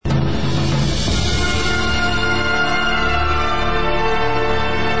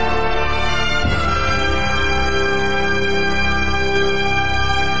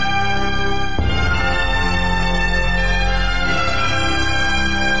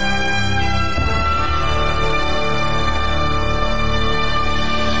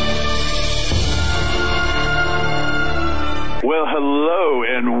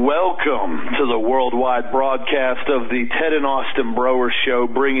Welcome to the worldwide broadcast of the Ted and Austin Broer Show,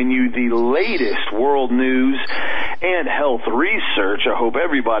 bringing you the latest world news and health research. I hope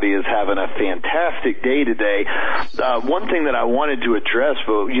everybody is having a fantastic day today. One thing that I wanted to address,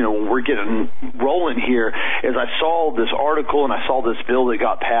 but when we're getting rolling here, is I saw this article and I saw this bill that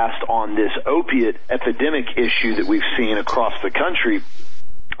got passed on this opiate epidemic issue that we've seen across the country.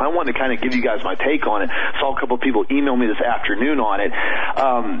 I wanted to kind of give you guys my take on it. Saw a couple of people email me this afternoon on it.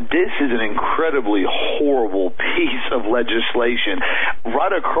 This is an incredibly horrible piece of legislation.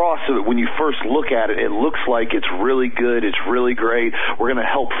 Right across of it, when you first look at it, it looks like it's really good. It's really great. We're going to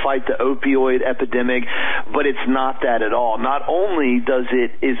help fight the opioid epidemic, but it's not that at all. Not only gives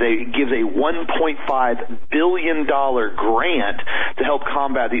a $1.5 billion grant to help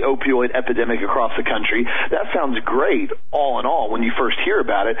combat the opioid epidemic across the country. That sounds great, all in all, when you first hear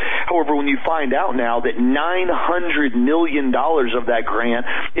about it. However, when you find out now that $900 million of that grant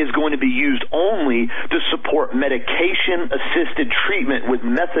is going to be used only to support medication-assisted treatment with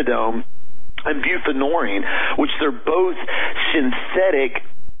methadone and buprenorphine, which they're both synthetic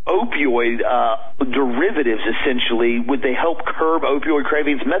opioid derivatives, essentially. Would they help curb opioid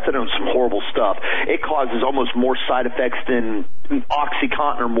cravings? Methadone, some horrible stuff. It causes almost more side effects than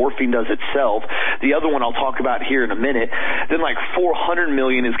OxyContin or morphine does itself. The other one I'll talk about here in a minute. Then like $400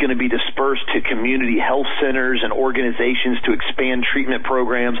 million is going to be dispersed to community health centers and organizations to expand treatment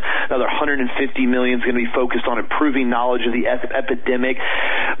programs. Another $150 million is going to be focused on improving knowledge of the epidemic.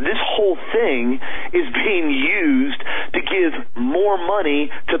 This whole thing is being used to give more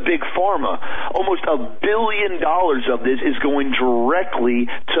money to Big Pharma. Almost $1 billion of this is going directly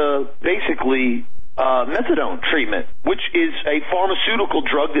to basically methadone treatment, which is a pharmaceutical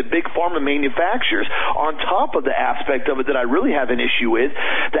drug that Big Pharma manufactures. On top of the aspect of it that I really have an issue with,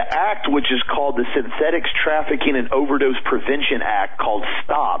 the act, which is called the Synthetics Trafficking and Overdose Prevention Act, called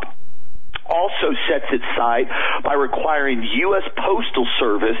STOP, also sets its sight by requiring U.S. Postal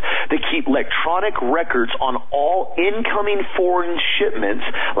Service to keep electronic records on all incoming foreign shipments,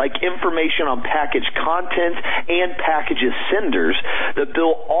 like information on package contents and packages senders. The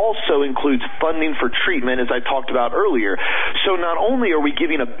bill also includes funding for treatment, as I talked about earlier. So not only are we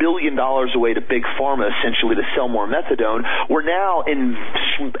giving $1 billion away to Big Pharma, essentially, to sell more methadone, we're now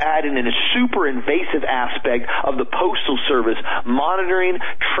adding in a super invasive aspect of the Postal Service monitoring,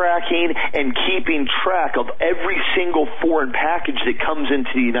 tracking, and keeping track of every single foreign package that comes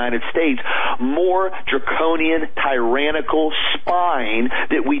into the United States. More draconian, tyrannical spying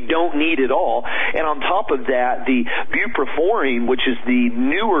that we don't need at all. And on top of that, the buprenorphine, which is the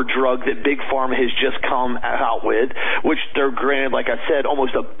newer drug that Big Pharma has just come out with, which they're granted, like I said,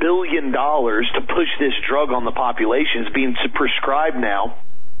 almost $1 billion to push this drug on the population, is being prescribed now.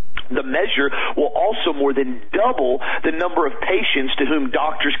 The measure will also more than double the number of patients to whom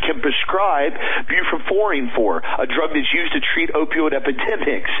doctors can prescribe buprenorphine for, a drug that's used to treat opioid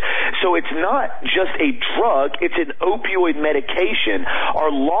epidemics. So it's not just a drug, it's an opioid medication.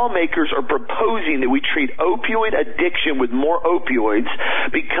 Our lawmakers are proposing that we treat opioid addiction with more opioids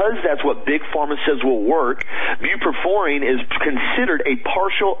because that's what Big Pharma says will work. Buprenorphine is considered a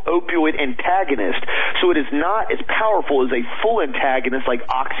partial opioid antagonist, so it is not as powerful as a full antagonist like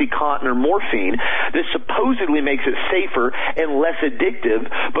OxyContin or morphine. This supposedly makes it safer and less addictive,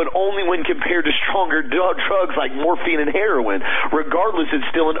 but only when compared to stronger drugs like morphine and heroin. Regardless, it's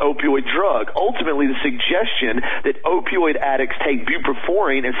still an opioid drug. Ultimately, the suggestion that opioid addicts take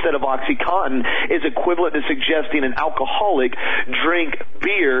buprenorphine instead of OxyContin is equivalent to suggesting an alcoholic drink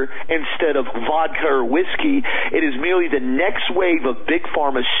beer instead of vodka or whiskey. It is merely the next wave of Big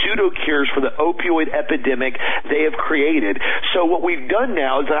Pharma's pseudo-cures for the opioid epidemic they have created. So what we've done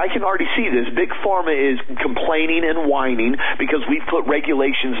now is that I can already see this. Big Pharma is complaining and whining because we've put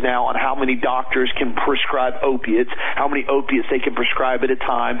regulations now on how many doctors can prescribe opiates, how many opiates they can prescribe at a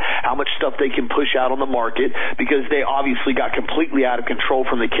time, how much stuff they can push out on the market, because they obviously got completely out of control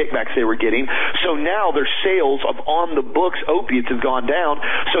from the kickbacks they were getting. So now their sales of on-the-books opiates have gone down,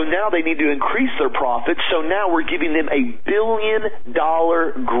 so now they need to increase their profits. So now we're giving them $1 billion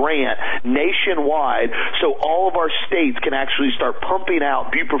grant nationwide so all of our states can actually start pumping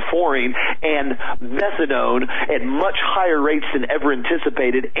out buprenorphine and methadone at much higher rates than ever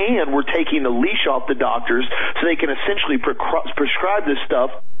anticipated, and we're taking the leash off the doctors so they can essentially prescribe this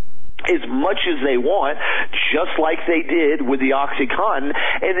stuff as much as they want, just like they did with the OxyContin.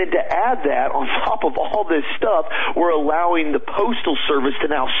 And then to add that, on top of all this stuff, we're allowing the Postal Service to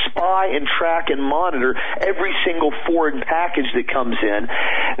now spy and track and monitor every single foreign package that comes in.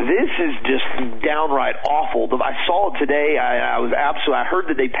 This is just downright awful. I saw it today. I heard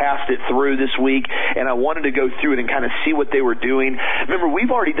that they passed it through this week, and I wanted to go through it and kind of see what they were doing. Remember,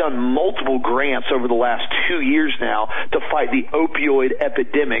 we've already done multiple grants over the last 2 years now to fight the opioid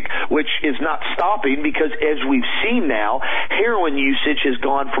epidemic, which is not stopping because, as we've seen now, heroin usage has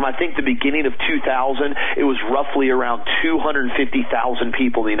gone from, I think, the beginning of 2000, it was roughly around 250,000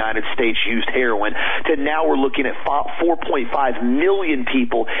 people in the United States used heroin, to now we're looking at 4.5 million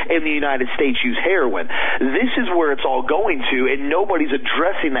people in the United States use heroin. This is where it's all going to, and nobody's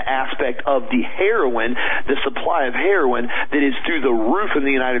addressing the aspect of the heroin, the supply of heroin that is through the roof in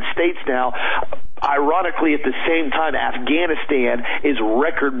the United States now. Ironically, at the same time, Afghanistan is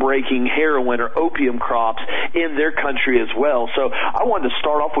record-breaking heroin or opium crops in their country as well. So I wanted to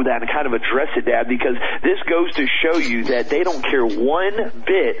start off with that and kind of address it, Dad, because this goes to show you that they don't care one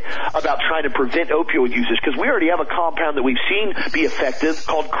bit about trying to prevent opioid usage, because we already have a compound that we've seen be effective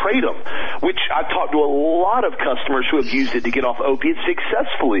called Kratom, which I've talked to a lot of customers who have used it to get off opiates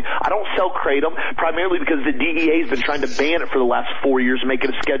successfully. I don't sell Kratom primarily because the DEA has been trying to ban it for the last 4 years and make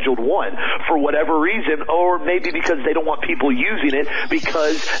it a Scheduled 1 for whatever reason, or maybe because they don't want people using it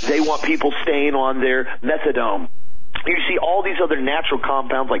because they want people staying on their methadone. You see all these other natural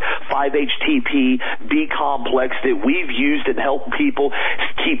compounds like 5-HTP, B-complex that we've used and helped people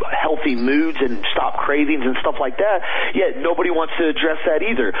keep healthy moods and stop cravings and stuff like that, yet nobody wants to address that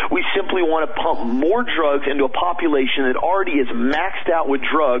either. We simply want to pump more drugs into a population that already is maxed out with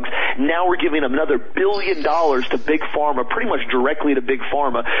drugs. Now we're giving another $1 billion to Big Pharma, pretty much directly to Big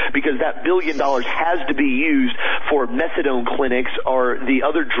Pharma, because that $1 billion has to be used for methadone clinics or the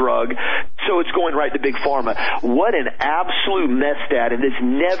other drug, so it's going right to Big Pharma. What an absolute mess, Dad, and this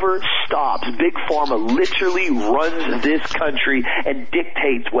never stops. Big Pharma literally runs this country and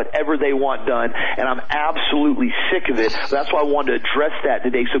dictates whatever they want done, and I'm absolutely sick of it. That's why I wanted to address that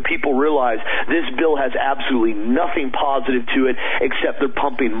today, so people realize this bill has absolutely nothing positive to it except they're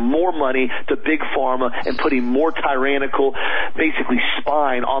pumping more money to Big Pharma and putting more tyrannical, basically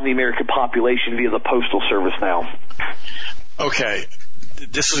spying on the American population via the Postal Service now. Okay,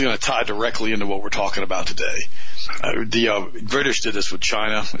 this is going to tie directly into what we're talking about today. The British did this with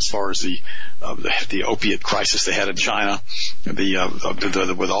China as far as the opiate crisis they had in China,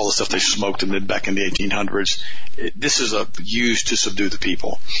 with all the stuff they smoked and did back in the 1800s. This is used to subdue the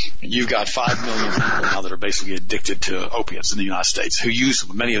people. You've got 5 million people now that are basically addicted to opiates in the United States, who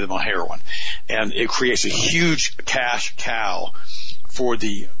use many of them on heroin, and it creates a huge cash cow for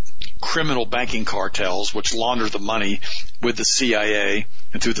the criminal banking cartels, which launder the money with the CIA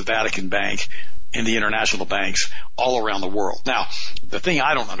and through the Vatican Bank and the international banks all around the world. Now, the thing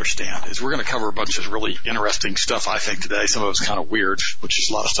I don't understand is we're going to cover a bunch of really interesting stuff, I think, today. Some of it's kind of weird, which is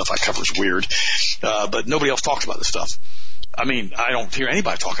a lot of stuff I cover is weird. But nobody else talks about this stuff. I mean, I don't hear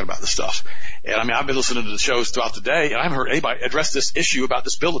anybody talking about this stuff. And I mean, I've been listening to the shows throughout the day, and I haven't heard anybody address this issue about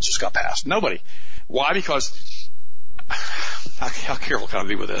this bill that just got passed. Nobody. Why? Because how careful can I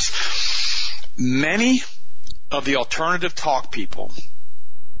be with this? Many of the alternative talk people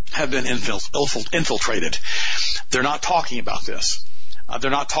have been infiltrated. They're not talking about this. They're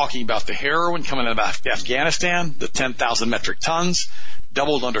not talking about the heroin coming out of Afghanistan, the 10,000 metric tons,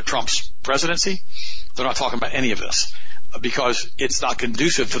 doubled under Trump's presidency. They're not talking about any of this because it's not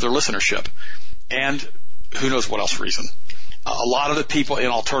conducive to their listenership. And who knows what else reason. A lot of the people in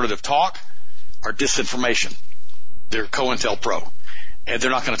alternative talk are disinformation. They're COINTELPRO. And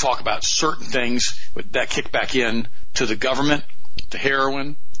they're not going to talk about certain things that kick back in to the government, to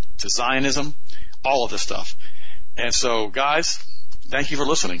heroin, to Zionism, all of this stuff. And so, guys, thank you for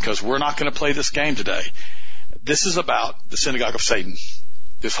listening, because we're not going to play this game today. This is about the synagogue of Satan.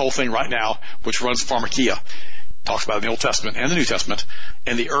 This whole thing right now, which runs pharmakia, talks about in the Old Testament and the New Testament,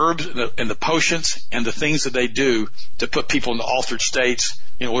 and the herbs and the potions and the things that they do to put people into altered states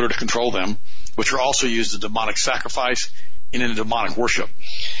in order to control them, which are also used as demonic sacrifice and in demonic worship.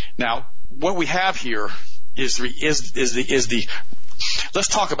 Now, what we have here is the let's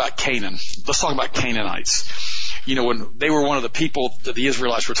talk about Canaan. Let's talk about Canaanites. You know, when they were one of the people that the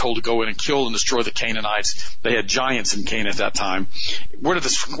Israelites were told to go in and kill and destroy the Canaanites, they had giants in Canaan at that time. Where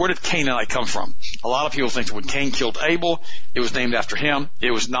did Canaanite come from? A lot of people think that when Cain killed Abel, it was named after him.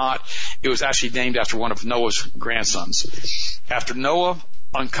 It was not. It was actually named after one of Noah's grandsons. After Noah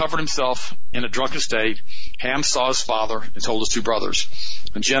uncovered himself in a drunken state, Ham saw his father and told his two brothers.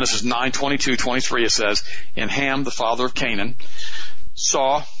 In Genesis 9:22-23 it says, and Ham, the father of Canaan,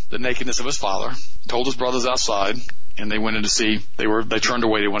 saw the nakedness of his father, told his brothers outside, and they went in to see, they turned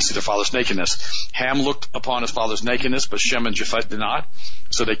away, they want to see their father's nakedness. Ham looked upon his father's nakedness, but Shem and Japheth did not,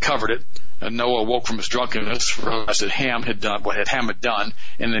 so they covered it. And Noah awoke from his drunkenness, realized that Ham had done what Ham had done,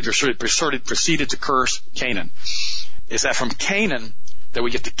 and then proceeded to curse Canaan. Is that from Canaan that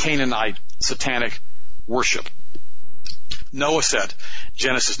we get the Canaanite satanic worship? Noah said,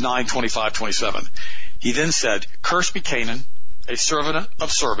 Genesis 9:25-27. He then said, "Cursed be Canaan, a servant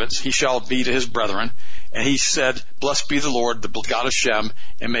of servants, he shall be to his brethren." And he said, "Blessed be the Lord, the God of Shem,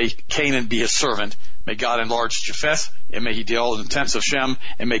 and may Canaan be his servant. May God enlarge Japheth, and may he dwell in the tents of Shem,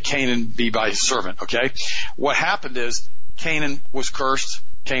 and may Canaan be by his servant." Okay? What happened is Canaan was cursed.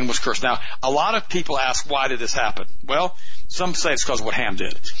 Cain was cursed. Now, a lot of people ask, why did this happen? Well, some say it's because of what Ham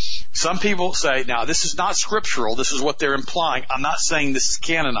did. Some people say, now, this is not scriptural. This is what they're implying. I'm not saying this is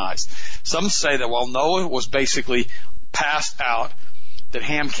canonized. Some say that while Noah was basically passed out, that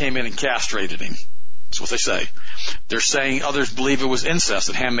Ham came in and castrated him. That's what they say. They're saying others believe it was incest,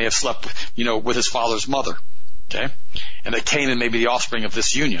 that Ham may have slept, with his father's mother. Okay? And that Canaan may be the offspring of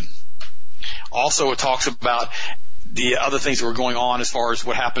this union. Also, it talks about the other things that were going on as far as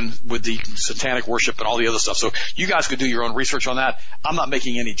what happened with the satanic worship and all the other stuff. So you guys could do your own research on that. I'm not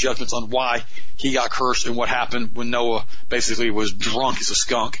making any judgments on why he got cursed and what happened when Noah basically was drunk as a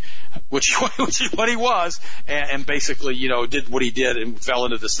skunk, which is what he was, and basically, did what he did and fell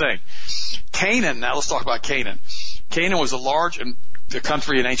into this thing. Canaan, now let's talk about Canaan. Canaan was a large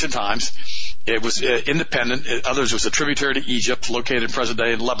country in ancient times. It was independent. Others was a tributary to Egypt, located in present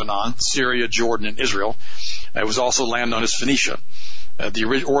day in Lebanon, Syria, Jordan, and Israel. It was also land known as Phoenicia.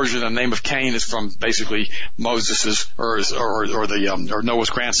 The origin of the name of Cain is from basically Moses's or Noah's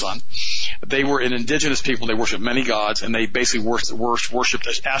grandson. They were an indigenous people. They worshipped many gods, and they basically worshipped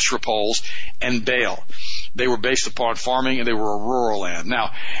Asherah poles and Baal. They were based upon farming, and they were a rural land.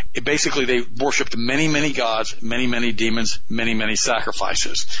 Now, basically, they worshipped many, many gods, many, many demons, many, many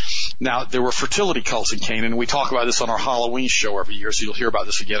sacrifices. Now, there were fertility cults in Canaan, and we talk about this on our Halloween show every year, so you'll hear about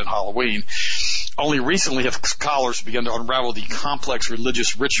this again in Halloween. Only recently have scholars begun to unravel the complex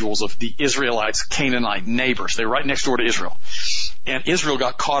religious rituals of the Israelites' Canaanite neighbors. They're right next door to Israel. And Israel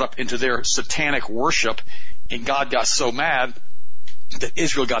got caught up into their satanic worship, and God got so mad that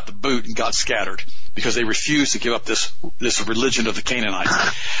Israel got the boot and got scattered because they refused to give up this religion of the Canaanites.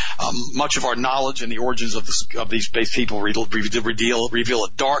 Much of our knowledge and the origins of these people reveal a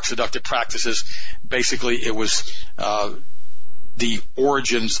dark, seductive practices. Basically, it was the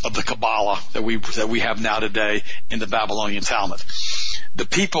origins of the Kabbalah that we have now today in the Babylonian Talmud. The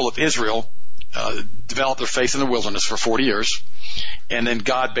people of Israel developed their faith in the wilderness for 40 years, and then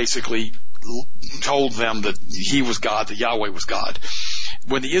God basically told them that He was God, that Yahweh was God.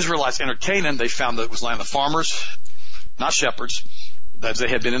 When the Israelites entered Canaan, they found that it was land of farmers, not shepherds, that they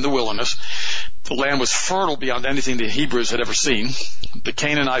had been in the wilderness. The land was fertile beyond anything the Hebrews had ever seen. The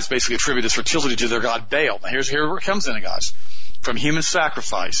Canaanites basically attributed this fertility to their god Baal. Now here's where it comes in, guys. From human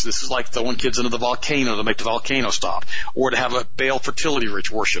sacrifice. This is like throwing kids into the volcano to make the volcano stop, or to have a Baal fertility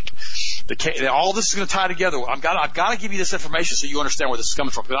rich worship. All this is going to tie together. I've got to give you this information so you understand where this is coming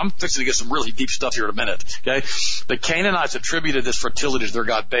from, because I'm fixing to get some really deep stuff here in a minute. Okay, the Canaanites attributed this fertility to their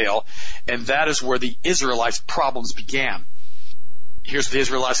god Baal, and that is where the Israelites' problems began. Here's what the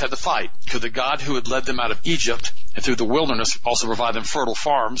Israelites had to fight. Could the God who had led them out of Egypt and through the wilderness also provide them fertile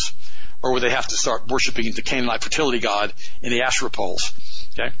farms? Or would they have to start worshiping the Canaanite fertility god in the Asherah poles?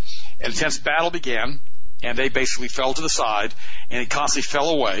 Okay? An intense battle began, and they basically fell to the side, and it constantly fell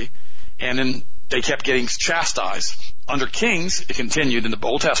away, and then they kept getting chastised. Under kings, it continued in the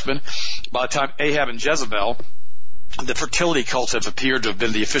Old Testament. By the time Ahab and Jezebel, the fertility cults have appeared to have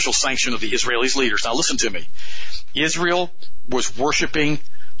been the official sanction of the Israelis' leaders. Now listen to me. Israel was worshiping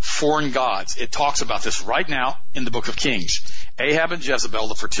foreign gods. It talks about this right now in the book of Kings. Ahab and Jezebel,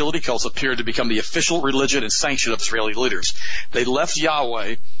 the fertility cults, appeared to become the official religion and sanction of Israeli leaders. They left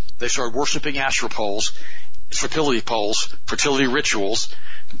Yahweh. They started worshiping Asherah poles, fertility rituals,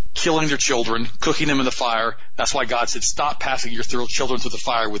 killing their children, cooking them in the fire. That's why God said, stop passing your children through the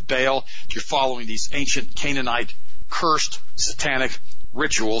fire with Baal. You're following these ancient Canaanite cursed satanic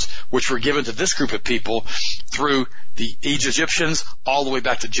rituals, which were given to this group of people through the Egyptians all the way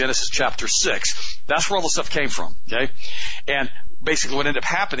back to Genesis chapter 6. That's where all the stuff came from, okay? And basically what ended up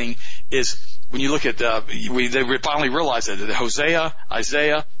happening is when you look at, they finally realized that Hosea,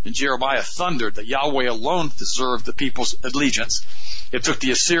 Isaiah, and Jeremiah thundered that Yahweh alone deserved the people's allegiance. It took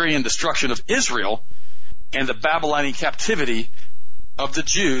the Assyrian destruction of Israel and the Babylonian captivity of the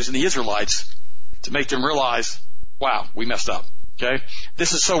Jews and the Israelites to make them realize, wow, we messed up. Okay?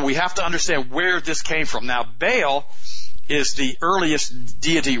 This is so we have to understand where this came from. Now, Baal is the earliest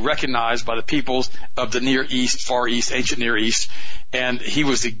deity recognized by the peoples of the Near East, Far East, ancient Near East, and he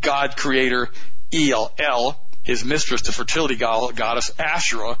was the god creator El. His mistress, the fertility goddess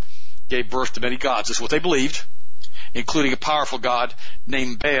Asherah, gave birth to many gods. This is what they believed, including a powerful god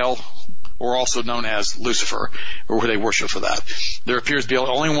named Baal, or also known as Lucifer, or who they worship for that. There appears to be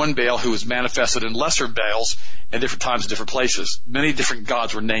only one Baal who was manifested in lesser Baals at different times in different places. Many different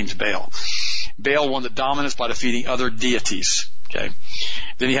gods were named Baal. Baal won the dominance by defeating other deities. Okay.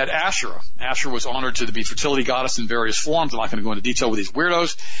 Then he had Asherah. Asherah was honored to be fertility goddess in various forms. I'm not going to go into detail with these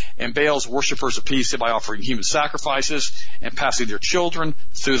weirdos. And Baal's worshippers appeased him by offering human sacrifices and passing their children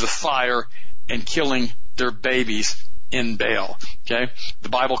through the fire and killing their babies in Baal. Okay. The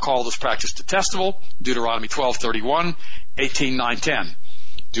Bible called this practice detestable. Deuteronomy 12:31, 18:9-10.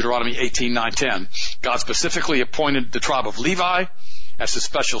 Deuteronomy 18:9-10. God specifically appointed the tribe of Levi as his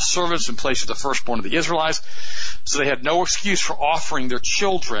special servants in place of the firstborn of the Israelites. So they had no excuse for offering their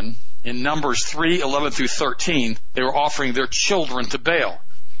children. In Numbers 3:11-13, they were offering their children to Baal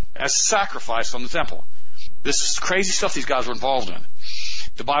as sacrifice on the temple. This is crazy stuff these guys were involved in.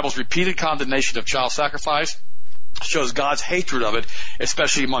 The Bible's repeated condemnation of child sacrifice shows God's hatred of it,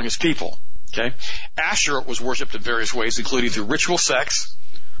 especially among his people. Okay? Asherah was worshipped in various ways, including through ritual sex.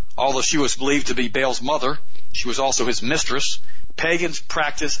 Although she was believed to be Baal's mother, she was also his mistress. Pagans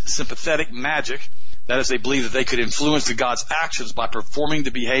practiced sympathetic magic. That is, they believed that they could influence the gods' actions by performing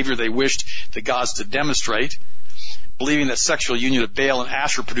the behavior they wished the gods to demonstrate. Believing that sexual union of Baal and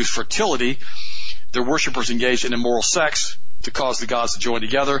Asherah produced fertility, their worshippers engaged in immoral sex to cause the gods to join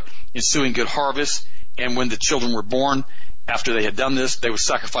together, ensuing good harvests. And when the children were born, after they had done this, they would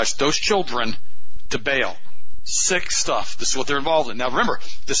sacrifice those children to Baal. Sick stuff. This is what they're involved in. Now remember,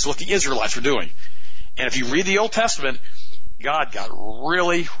 this is what the Israelites were doing. And if you read the Old Testament, God got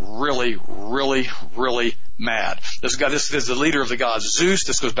really, really, really, really mad. This is the leader of the gods, Zeus.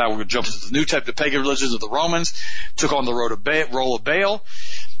 This goes back, we're going to jump into the New Testament, the pagan religions of the Romans, took on the role of Baal,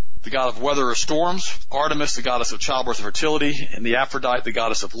 the god of weather or storms, Artemis, the goddess of childbirth and fertility, and the Aphrodite, the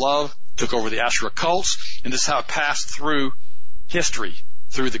goddess of love, took over the Asherah cults, and this is how it passed through history,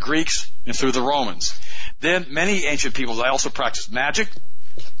 through the Greeks and through the Romans. Then many ancient peoples, they also practiced magic.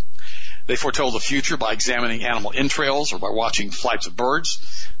 They foretold the future by examining animal entrails or by watching flights of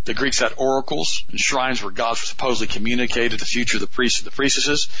birds. The Greeks had oracles and shrines where gods supposedly communicated the future of the priests and the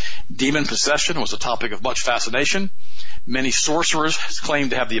priestesses. Demon possession was a topic of much fascination. Many sorcerers claimed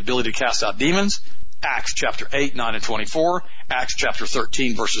to have the ability to cast out demons. Acts chapter 8, 9, and 24. Acts chapter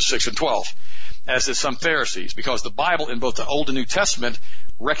 13, verses 6 and 12. As did some Pharisees, because the Bible in both the Old and New Testament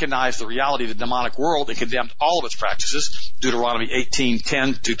recognized the reality of the demonic world and condemned all of its practices. Deuteronomy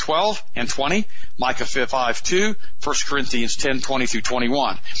 18:10-12 and 20, Micah 5:2, 1 Corinthians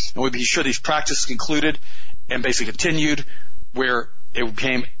 10:20-21. And we'd be sure these practices concluded and basically continued where it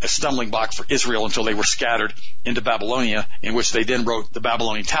became a stumbling block for Israel until they were scattered into Babylonia, in which they then wrote the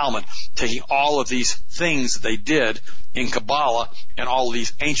Babylonian Talmud, taking all of these things that they did in Kabbalah and all of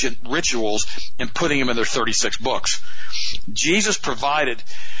these ancient rituals and putting them in their 36 books. Jesus provided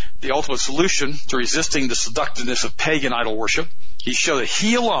the ultimate solution to resisting the seductiveness of pagan idol worship. He showed that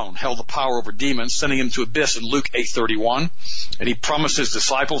he alone held the power over demons, sending them to abyss in Luke 8:31. And he promised his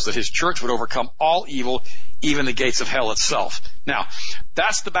disciples that his church would overcome all evil, even the gates of hell itself. Now,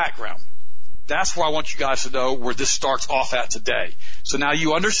 that's the background. That's where I want you guys to know where this starts off at today. So now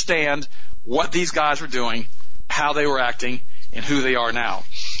you understand what these guys were doing, how they were acting, and who they are now.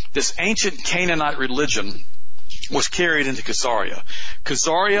 This ancient Canaanite religion was carried into Khazaria.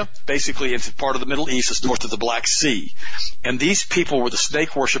 Khazaria, basically, into part of the Middle East, is north of the Black Sea. And these people were the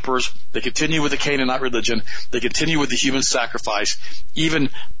snake worshippers. They continue with the Canaanite religion. They continue with the human sacrifice, even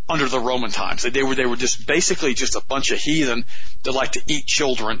under the Roman times. They were just basically just a bunch of heathen that like to eat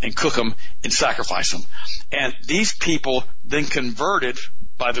children and cook them and sacrifice them. And these people then converted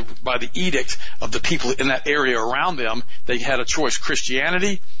by the edict of the people in that area around them. They had a choice: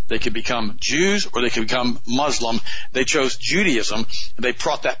 Christianity, they could become Jews, or they could become Muslim. They chose Judaism, and they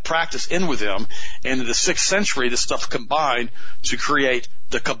brought that practice in with them. And in the 6th century, this stuff combined to create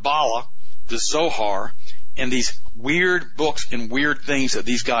the Kabbalah, the Zohar, and these weird books and weird things that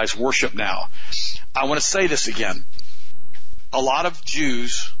these guys worship now. I want to say this again. A lot of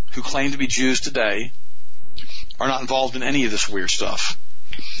Jews who claim to be Jews today are not involved in any of this weird stuff.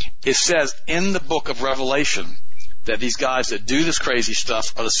 It says in the book of Revelation that these guys that do this crazy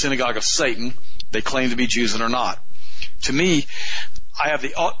stuff are the synagogue of Satan. They claim to be Jews and are not. To me, I have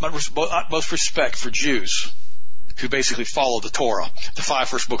the utmost respect for Jews who basically follow the Torah, the 5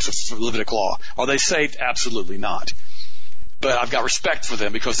 first books of Levitical law. Are they saved? Absolutely not. but I've got respect for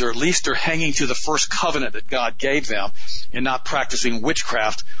them because they're hanging to the first covenant that God gave them and not practicing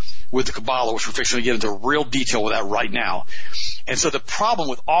witchcraft with the Kabbalah, which we're fixing to get into real detail with that right now. And so the problem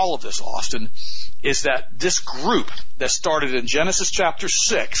with all of this, Austin, is that this group that started in Genesis chapter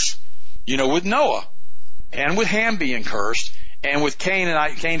 6, with Noah and with Ham being cursed and with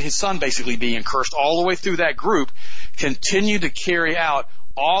Cain, his son, basically being cursed, all the way through that group, continued to carry out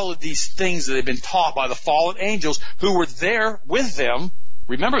all of these things that had been taught by the fallen angels who were there with them,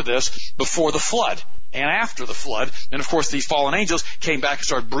 remember this, before the flood and after the flood. And of course these fallen angels came back and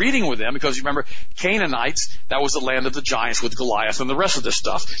started breeding with them because you remember Canaanites, that was the land of the giants with Goliath and the rest of this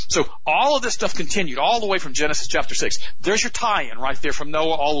stuff. So all of this stuff continued all the way from Genesis chapter 6. There's your tie-in right there from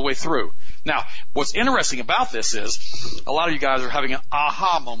Noah all the way through. Now, what's interesting about this is a lot of you guys are having an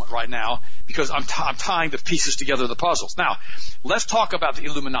aha moment right now because I'm tying the pieces together of the puzzles. Now, let's talk about the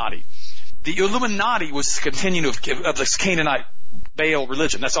Illuminati. The Illuminati was the continuing of this Canaanite Baal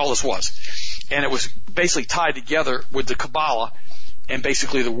religion. That's all this was. And it was basically tied together with the Kabbalah and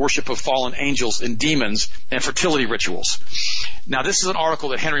basically the worship of fallen angels and demons and fertility rituals. Now, this is an article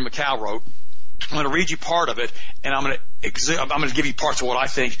that Henry Mackay wrote. I'm going to read you part of it, and I'm going to give you parts of what I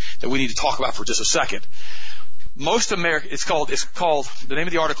think that we need to talk about for just a second. Most America, it's called, the name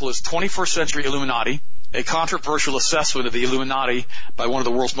of the article is 21st Century Illuminati, a controversial assessment of the Illuminati by one of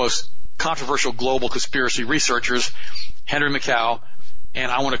the world's most controversial global conspiracy researchers, Henry Mackay, and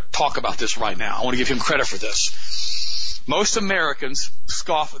I want to talk about this right now. I want to give him credit for this. Most Americans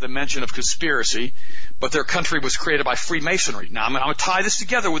scoff at the mention of conspiracy, but their country was created by Freemasonry. Now, I'm going to tie this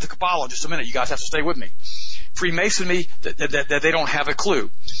together with the Kabbalah in just a minute. You guys have to stay with me. Freemasonry, that they don't have a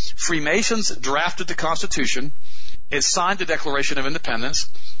clue. Freemasons drafted the Constitution and signed the Declaration of Independence.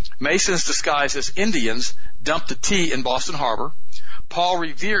 Masons disguised as Indians dumped the tea in Boston Harbor. Paul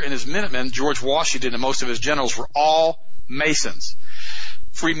Revere and his Minutemen, George Washington, and most of his generals were all Masons.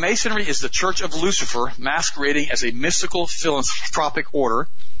 Freemasonry is the Church of Lucifer masquerading as a mystical philanthropic order.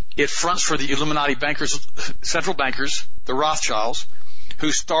 It fronts for the Illuminati bankers, central bankers, the Rothschilds,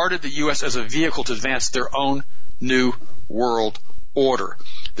 who started the U.S. as a vehicle to advance their own new world order.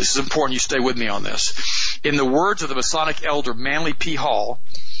 This is important. You stay with me on this. In the words of the Masonic elder Manly P. Hall,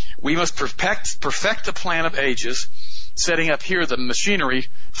 we must perfect the plan of ages, setting up here the machinery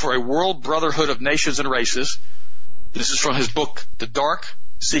for a world brotherhood of nations and races. This is from his book, The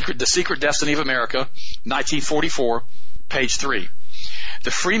Secret Destiny of America, 1944, page 3.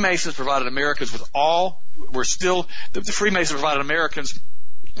 The Freemasons provided Americans with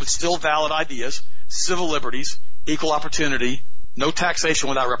still valid ideas, civil liberties, equal opportunity, no taxation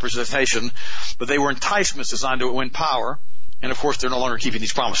without representation, but they were enticements designed to win power, and of course they're no longer keeping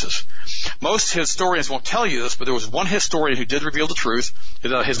these promises. Most historians won't tell you this, but there was one historian who did reveal the truth.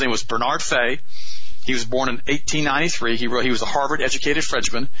 His name was Bernard Fay. He was born in 1893. He was a Harvard-educated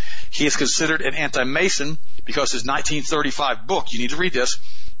Frenchman. He is considered an anti-Mason because his 1935 book, you need to read this,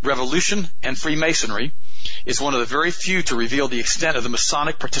 Revolution and Freemasonry, is one of the very few to reveal the extent of the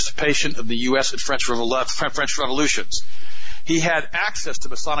Masonic participation of the U.S. and French revolutions. He had access to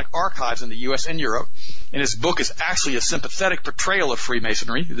Masonic archives in the U.S. and Europe, and his book is actually a sympathetic portrayal of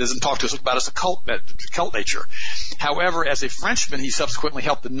Freemasonry. It doesn't talk to us about its cult nature. However, as a Frenchman, he subsequently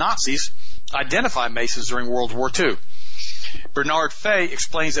helped the Nazis identify Masons during World War II. Bernard Fay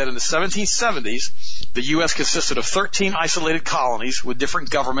explains that in the 1770s, the U.S. consisted of 13 isolated colonies with different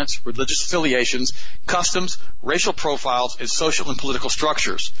governments, religious affiliations, customs, racial profiles, and social and political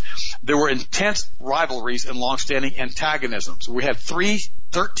structures. There were intense rivalries and long-standing antagonisms. We had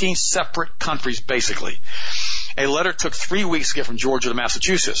 13 separate countries, basically. A letter took 3 weeks to get from Georgia to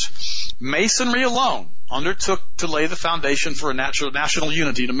Massachusetts. Masonry alone undertook to lay the foundation for a national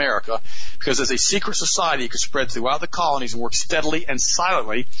unity in America because as a secret society it could spread throughout the colonies and work steadily and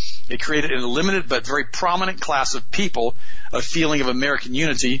silently. It created a limited but very prominent class of people, a feeling of American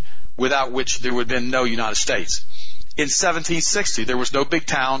unity without which there would have been no United States. In 1760, there was no big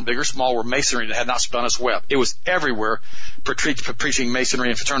town, big or small, where Masonry had not spun its web. It was everywhere preaching Masonry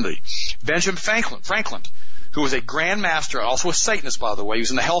and fraternity. Benjamin Franklin, who was a Grand Master, also a Satanist, by the way. He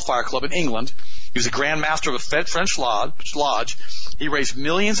was in the Hellfire Club in England. He was a Grand Master of a French lodge. He raised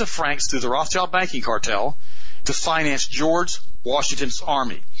millions of francs through the Rothschild banking cartel to finance George Washington's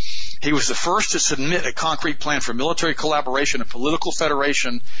army. He was the first to submit a concrete plan for military collaboration and political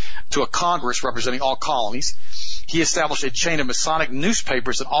federation to a Congress representing all colonies. He established a chain of Masonic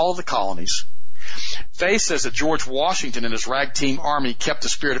newspapers in all of the colonies. Fay says that George Washington and his ragtag army kept the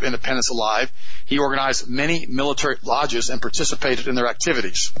spirit of independence alive. He organized many military lodges and participated in their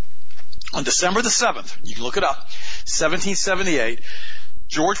activities. On December the 7th, you can look it up, 1778,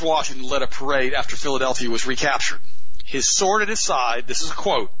 George Washington led a parade after Philadelphia was recaptured. his sword at his side, this is a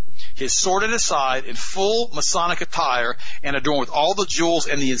quote, his sword at his side in full Masonic attire and adorned with all the jewels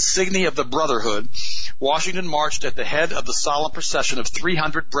and the insignia of the Brotherhood, Washington marched at the head of the solemn procession of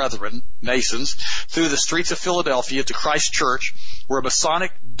 300 brethren, Masons, through the streets of Philadelphia to Christ Church, where a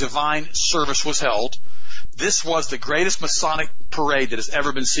Masonic divine service was held. This was the greatest Masonic parade that has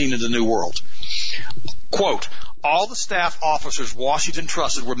ever been seen in the New World. Quote, all the staff officers Washington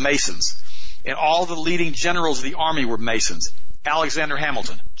trusted were Masons, and all the leading generals of the Army were Masons. Alexander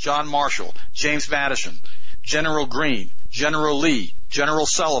Hamilton, John Marshall, James Madison, General Greene, General Lee, General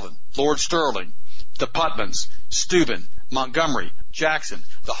Sullivan, Lord Sterling, the Putnams, Steuben, Montgomery, Jackson,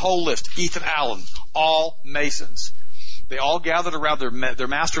 the whole list, Ethan Allen, all Masons. They all gathered around their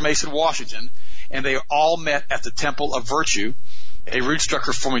Master Mason Washington, and they all met at the Temple of Virtue, a root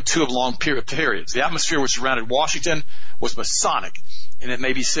structure forming two of long periods. The atmosphere which surrounded Washington was Masonic, and it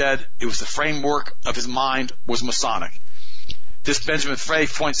may be said it was the framework of his mind was Masonic. This Benjamin Frey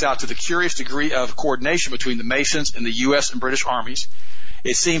points out to the curious degree of coordination between the Masons and the U.S. and British armies.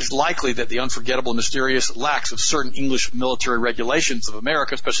 It seems likely that the unforgettable and mysterious lacks of certain English military regulations of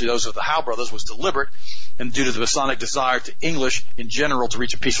America, especially those of the Howe brothers, was deliberate and due to the Masonic desire to English in general to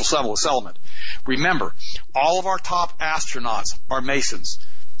reach a peaceful settlement. Remember, all of our top astronauts are Masons.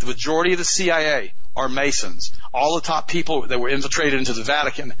 The majority of the CIA are Masons. All the top people that were infiltrated into the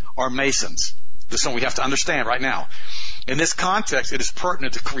Vatican are Masons. This is something we have to understand right now. In this context, it is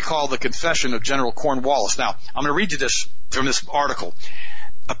pertinent to recall the confession of General Cornwallis. Now, I'm going to read you this from this article.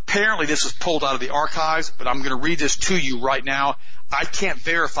 Apparently, this is pulled out of the archives, but I'm going to read this to you right now. I can't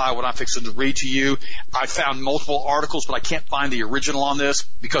verify what I'm fixing to read to you. I found multiple articles, but I can't find the original on this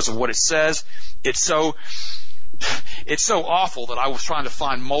because of what it says. It's so awful that I was trying to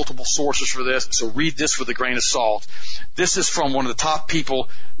find multiple sources for this, so read this with a grain of salt. This is from one of the top people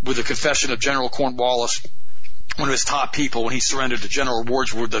with the confession of General Cornwallis, one of his top people when he surrendered to General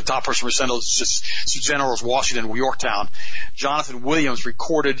Wadsworth, the top person who sent Generals Washington and Yorktown. Jonathan Williams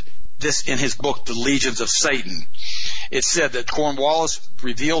recorded this in his book, The Legions of Satan. It said that Cornwallis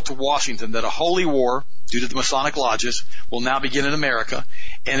revealed to Washington that a holy war, due to the Masonic lodges, will now begin in America,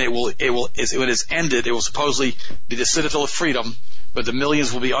 and when it's ended, it will supposedly be the citadel of freedom, but the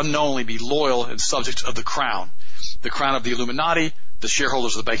millions will be unknowingly be loyal and subjects of the crown of the Illuminati, the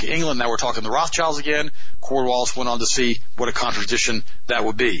shareholders of the Bank of England. Now we're talking the Rothschilds again. Cornwallis went on to see what a contradiction that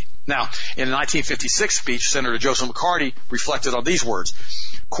would be. Now, in a 1956 speech, Senator Joseph McCarty reflected on these words.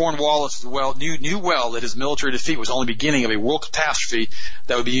 Cornwallis knew well that his military defeat was only the beginning of a world catastrophe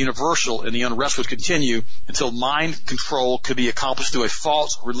that would be universal, and the unrest would continue until mind control could be accomplished through a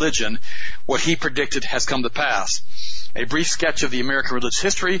false religion. What he predicted has come to pass. A brief sketch of the American religious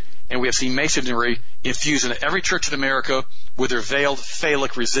history, and we have seen Masonry infused into every church in America with their veiled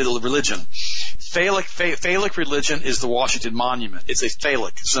phallic religion. Phallic religion is the Washington Monument. It's a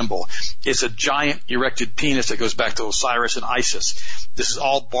phallic symbol. It's a giant erected penis that goes back to Osiris and Isis. This is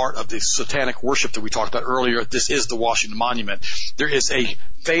all part of the satanic worship that we talked about earlier. This is the Washington Monument. There is a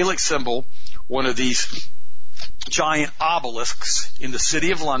phallic symbol, one of these giant obelisks in the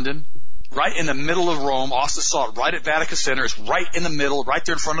city of London, right in the middle of Rome. Austin saw it right at Vatican Center. It's right in the middle, right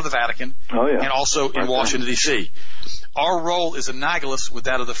there in front of the Vatican. Oh, yeah. And also in Washington, D.C. Our role is analogous with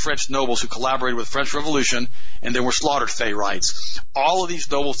that of the French nobles who collaborated with the French Revolution and then were slaughtered, Fay writes. All of these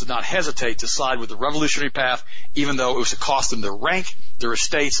nobles did not hesitate to side with the revolutionary path, even though it was to cost them their rank, their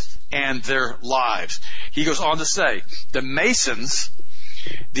estates, and their lives. He goes on to say, the Masons,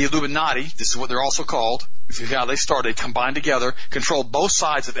 the Illuminati, this is what they're also called, how they started, combined together, control both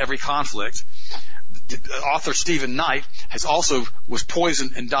sides of every conflict. Author Stephen Knight was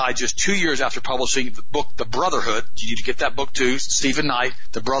poisoned and died just 2 years after publishing the book The Brotherhood. You need to get that book too, Stephen Knight,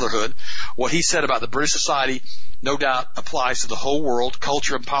 The Brotherhood. What he said about the British society no doubt applies to the whole world.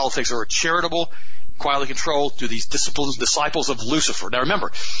 Culture and politics are charitable, quietly controlled through these disciples of Lucifer. Now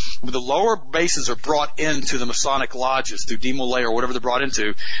remember, when the lower Masons are brought into the Masonic lodges through De Molay or whatever they're brought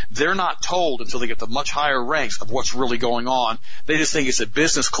into, they're not told until they get the much higher ranks of what's really going on. They just think it's a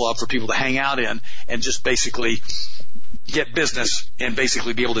business club for people to hang out in and just basically get business and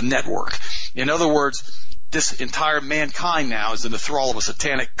basically be able to network. In other words, this entire mankind now is in the thrall of a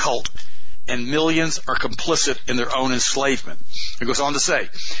satanic cult, and millions are complicit in their own enslavement. It goes on to say,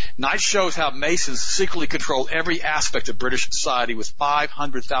 Knight shows how Masons secretly control every aspect of British society, with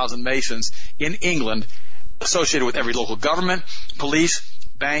 500,000 Masons in England associated with every local government, police,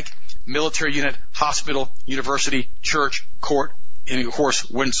 bank, military unit, hospital, university, church, court, and of course,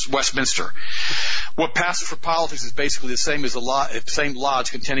 Westminster. What passes for politics is basically the same as the same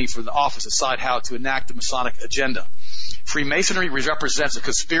lodge contending for the office decide how to enact the Masonic agenda. Freemasonry represents a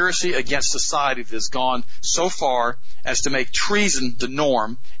conspiracy against society that has gone so far as to make treason the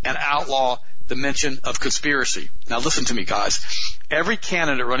norm and outlaw the mention of conspiracy. Now listen to me, guys. Every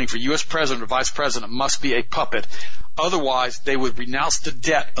candidate running for U.S. president or vice president must be a puppet. Otherwise, they would renounce the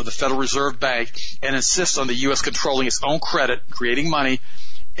debt of the Federal Reserve Bank and insist on the U.S. controlling its own credit, creating money,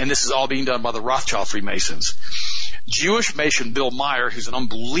 and this is all being done by the Rothschild Freemasons. Jewish Mason Bill Meyer, who's an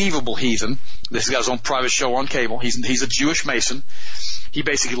unbelievable heathen, this has got his own private show on cable. He's a Jewish Mason. He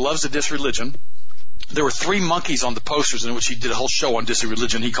basically loves to diss religion. There were 3 monkeys on the posters in which he did a whole show on dissing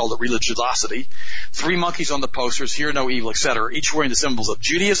religion. He called it religiosity. 3 monkeys on the posters, hear no evil, etc., each wearing the symbols of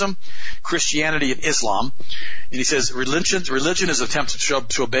Judaism, Christianity, and Islam. And he says, religion is an attempt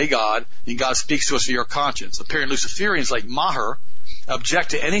to obey God, and God speaks to us via our conscience. Apparent Luciferians like Maher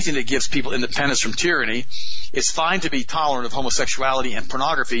object to anything that gives people independence from tyranny. It's fine to be tolerant of homosexuality and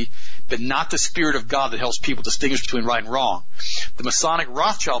pornography, but not the spirit of God that helps people distinguish between right and wrong. The Masonic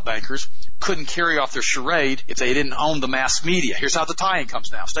Rothschild bankers couldn't carry off their charade if they didn't own the mass media. Here's how the tie-in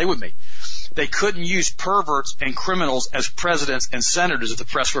comes now. Stay with me. They couldn't use perverts and criminals as presidents and senators if the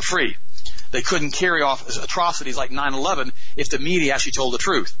press were free. They couldn't carry off atrocities like 9/11 if the media actually told the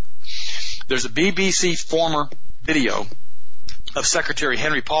truth. There's a BBC former video of Secretary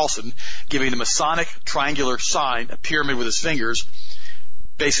Henry Paulson giving the Masonic triangular sign, a pyramid with his fingers,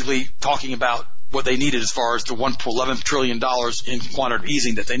 basically talking about what they needed as far as the $1.11 trillion in quantitative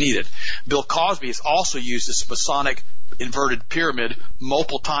easing that they needed. Bill Cosby has also used this Masonic inverted pyramid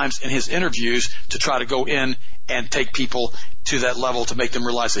multiple times in his interviews to try to go in and take people to that level to make them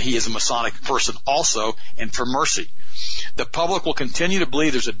realize that he is a Masonic person also, and for mercy. The public will continue to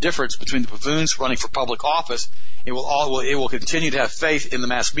believe there's a difference between the buffoons running for public office. It will continue to have faith in the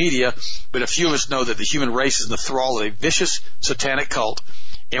mass media, but a few of us know that the human race is in the thrall of a vicious satanic cult,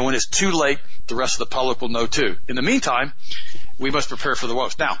 and when it's too late, the rest of the public will know too. In the meantime, we must prepare for the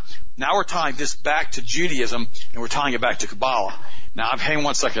worst. Now we're tying this back to Judaism, and we're tying it back to Kabbalah. Now, hang on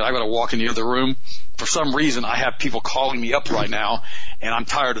 1 second. I've got to walk in the other room. For some reason, I have people calling me up right now, and I'm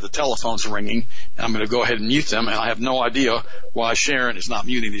tired of the telephones ringing, and I'm going to go ahead and mute them, and I have no idea why Sharon is not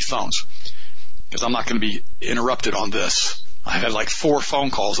muting these phones, because I'm not going to be interrupted on this. I had like 4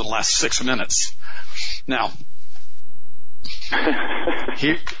 phone calls in the last 6 minutes. Now,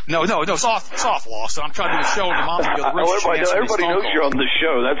 it's off, Lawson. I'm trying to do a show in the mom's the other room. Everybody knows you're on the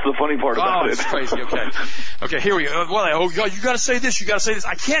show. That's the funny part about it. Oh, it's crazy. Okay, here we go. Well, you got to say this. You got to say this.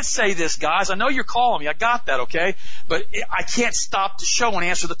 I can't say this, guys. I know you're calling me. I got that. Okay, but I can't stop the show and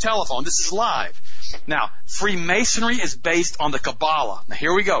answer the telephone. This is live. Now, Freemasonry is based on the Kabbalah. Now,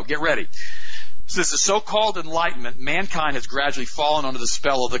 here we go. Get ready. Since the so-called Enlightenment, mankind has gradually fallen under the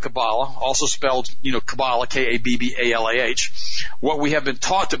spell of the Kabbalah, also spelled, Kabbalah, K-A-B-B-A-L-A-H. What we have been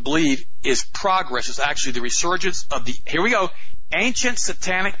taught to believe is progress is actually the resurgence of the, here we go, ancient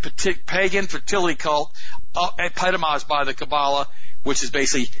satanic pagan fertility cult epitomized by the Kabbalah, which is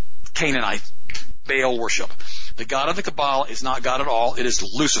basically Canaanite Baal worship. The God of the Kabbalah is not God at all. It is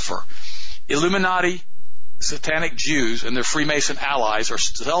Lucifer. Illuminati, Satanic Jews and their Freemason allies are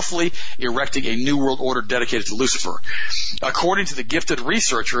stealthily erecting a new world order dedicated to Lucifer. According to the gifted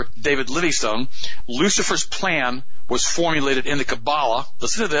researcher David Livingstone, Lucifer's plan was formulated in the Kabbalah,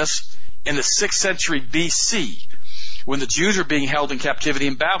 listen to this, in the 6th century BC, when the Jews were being held in captivity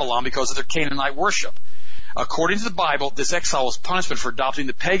in Babylon because of their Canaanite worship. According to the Bible, this exile was punishment for adopting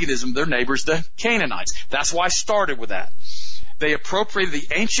the paganism of their neighbors, the Canaanites. That's why I started with that. They appropriated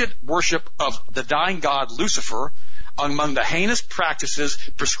the ancient worship of the dying god Lucifer. Among the heinous practices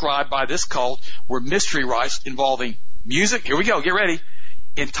prescribed by this cult were mystery rites involving music, here we go, get ready,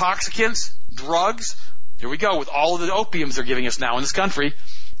 intoxicants, drugs, here we go, with all of the opiums they're giving us now in this country,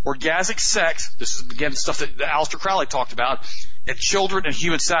 orgasmic sex, this is again stuff that Aleister Crowley talked about, and children and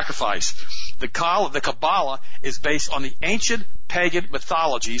human sacrifice. The Kabbalah is based on the ancient pagan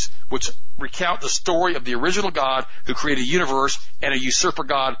mythologies which recount the story of the original God who created a universe and a usurper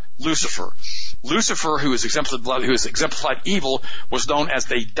god, Lucifer. Lucifer, who is exemplified evil, was known as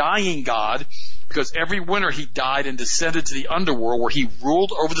the dying god because every winter he died and descended to the underworld where he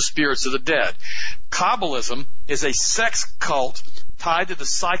ruled over the spirits of the dead. Kabbalism is a sex cult tied to the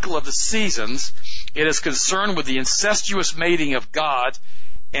cycle of the seasons. It is concerned with the incestuous mating of God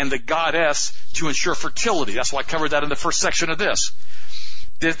and the goddess to ensure fertility. That's why I covered that in the first section of this.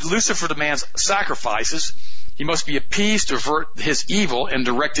 Lucifer demands sacrifices. He must be appeased to avert his evil and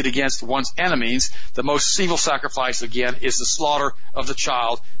directed against one's enemies. The most evil sacrifice, again, is the slaughter of the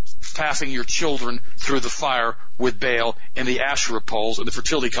child, passing your children through the fire with Baal and the Asherah poles and the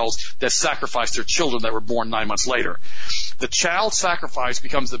fertility cults that sacrificed their children that were born 9 months later. The child sacrifice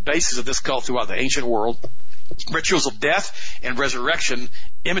becomes the basis of this cult throughout the ancient world. Rituals of death and resurrection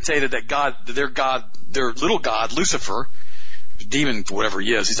imitated that their little god, Lucifer, demon, whatever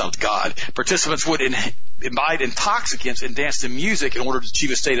he is, he's not God. Participants would imbibe intoxicants and dance to music in order to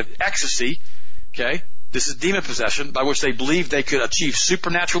achieve a state of ecstasy. Okay? This is demon possession, by which they believed they could achieve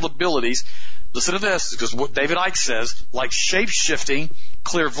supernatural abilities. Listen to this, because what David Icke says, like shape-shifting,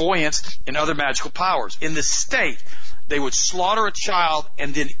 clairvoyance, and other magical powers. In this state, they would slaughter a child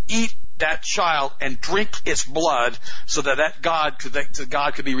and then eat that child and drink its blood so that God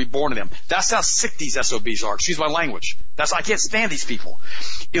could be reborn in them. That's how sick these SOBs are. Excuse my language. I can't stand these people.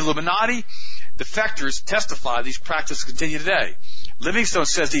 Illuminati defectors testify these practices continue today. Livingstone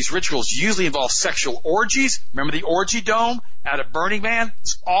says these rituals usually involve sexual orgies. Remember the orgy dome out of Burning Man?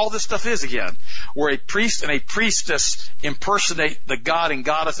 It's all this stuff is again. Where a priest and a priestess impersonate the god and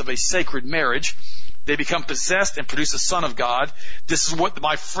goddess of a sacred marriage. They become possessed and produce a son of God. This is what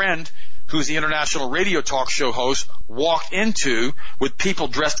my friend, who's the international radio talk show host, walked into with people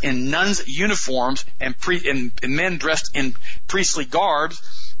dressed in nuns' uniforms and men dressed in priestly garbs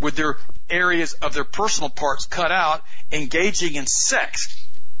with their areas of their personal parts cut out, engaging in sex.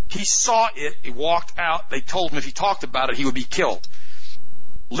 He saw it. He walked out. They told him if he talked about it, he would be killed.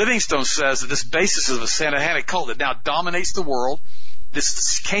 Livingstone says that this basis of a satanic cult that now dominates the world,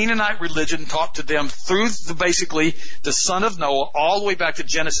 this Canaanite religion taught to them through basically the son of Noah, all the way back to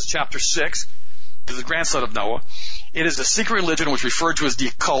Genesis chapter 6, to the grandson of Noah. It is a secret religion which is referred to as the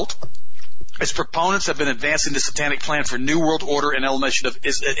occult. Its proponents have been advancing the satanic plan for New World Order and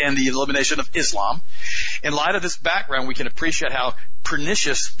the elimination of Islam. In light of this background, we can appreciate how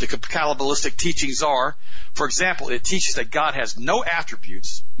pernicious the Kabbalistic teachings are. For example, it teaches that God has no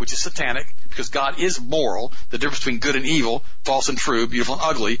attributes, which is satanic, because God is moral, the difference between good and evil, false and true, beautiful and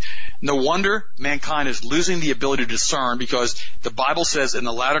ugly. No wonder mankind is losing the ability to discern, because the Bible says in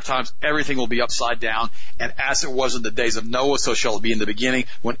the latter times everything will be upside down, and as it was in the days of Noah, so shall it be in the beginning,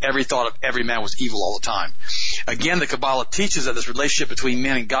 when every thought of every man was evil all the time. Again, the Kabbalah teaches that this relationship between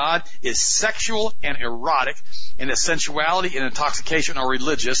man and God is sexual and erotic, and that sensuality and intoxication are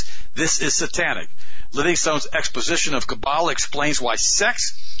religious. This is satanic. Livingstone's exposition of Kabbalah explains why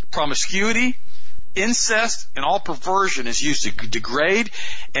sex, promiscuity, incest, and all perversion is used to degrade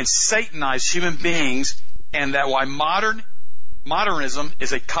and satanize human beings, and that why modernism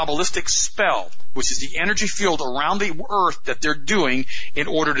is a Kabbalistic spell, which is the energy field around the earth that they're doing in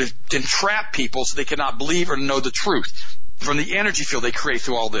order to entrap people so they cannot believe or know the truth. From the energy field they create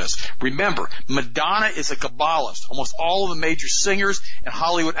through all this. Remember, Madonna is a Kabbalist. Almost all of the major singers and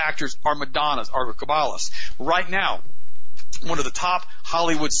Hollywood actors are Kabbalists. Right now, one of the top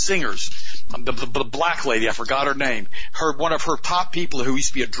Hollywood singers, the black lady, I forgot her name, one of her top people who used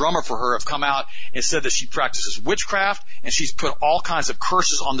to be a drummer for her have come out and said that she practices witchcraft, and she's put all kinds of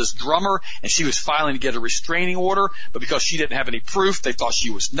curses on this drummer, and she was filing to get a restraining order, but because she didn't have any proof, they thought she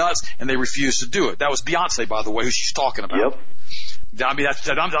was nuts, and they refused to do it. That was Beyonce, by the way, who she's talking about. Yep. I mean,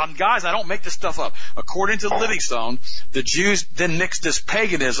 guys, I don't make this stuff up. According to Livingstone, the Jews then mixed this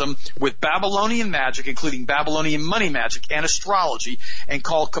paganism with Babylonian magic, including Babylonian money magic and astrology, and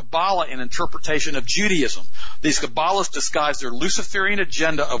called Kabbalah an interpretation of Judaism. These Kabbalists disguised their Luciferian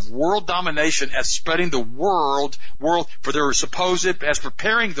agenda of world domination as spreading the world for their as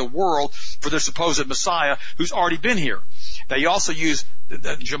preparing the world for their supposed Messiah, who's already been here. They also use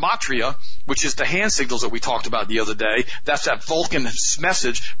the gematria, which is the hand signals that we talked about the other day. That's that Vulcan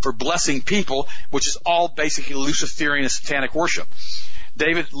message for blessing people, which is all basically Luciferian and satanic worship.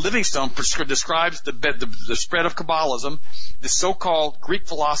 David Livingstone describes the spread of Kabbalism. The so-called Greek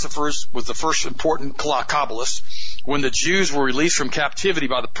philosophers was the first important Kabbalists. When the Jews were released from captivity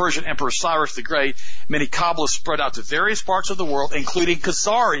by the Persian Emperor Cyrus the Great, many Kabbalists spread out to various parts of the world, including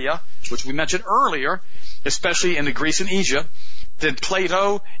Khazaria, which we mentioned earlier, especially in the Greece and Egypt. Then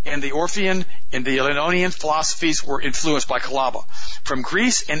Plato and the Orphean and the Eleonian philosophies were influenced by Kabbalah. From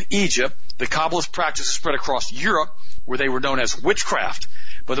Greece and Egypt, the Kabbalist practices spread across Europe, where they were known as witchcraft.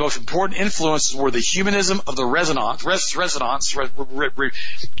 But the most important influences were the humanism of the Resonance,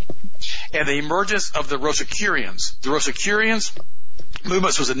 and the emergence of the Rosicrucians. The Rosicrucians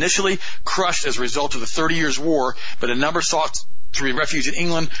movement was initially crushed as a result of the 30 Years' War, but a number sought to be refuge in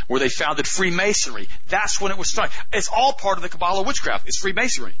England, where they founded Freemasonry. That's when it was started. It's all part of the Kabbalah witchcraft. It's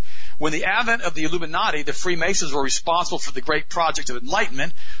Freemasonry. When the advent of the Illuminati, the Freemasons were responsible for the great project of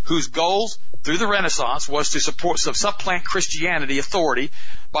enlightenment, whose goals through the Renaissance was to supplant Christianity authority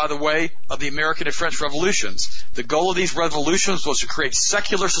by the way of the American and French revolutions. The goal of these revolutions was to create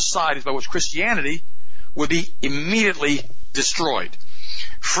secular societies by which Christianity would be immediately destroyed.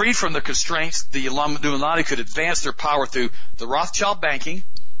 Freed from the constraints, the Illuminati could advance their power through the Rothschild banking,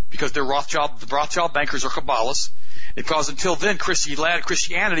 because the Rothschild bankers are Kabbalists, because until then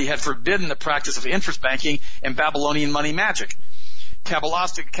Christianity had forbidden the practice of interest banking and Babylonian money magic.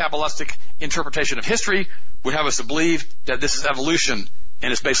 Kabbalistic interpretation of history would have us to believe that this is evolution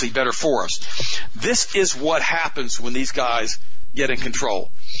and it's basically better for us. This is what happens when these guys get in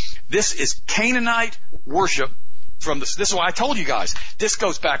control. This is Canaanite worship. This is why I told you guys, this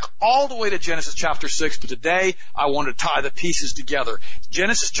goes back all the way to Genesis chapter 6, but today I want to tie the pieces together.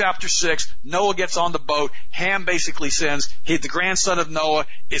 Genesis chapter 6, Noah gets on the boat, Ham basically sins, the grandson of Noah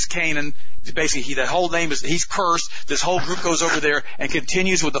is Canaan. Basically, that whole name is, he's cursed. This whole group goes over there and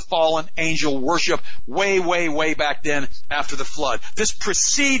continues with the fallen angel worship way, way, way back then after the flood. This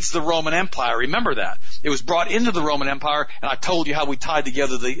precedes the Roman Empire. Remember that. It was brought into the Roman Empire, and I told you how we tied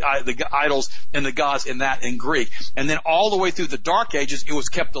together the idols and the gods in that in Greek. And then all the way through the Dark Ages, it was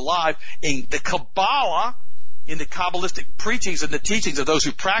kept alive in the Kabbalah, in the Kabbalistic preachings and the teachings of those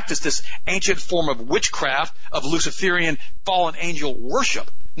who practiced this ancient form of witchcraft, of Luciferian fallen angel worship.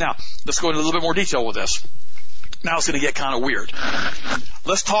 Now, let's go into a little bit more detail with this. Now it's going to get kind of weird.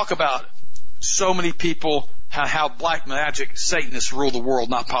 Let's talk about so many people, how black magic Satanists rule the world,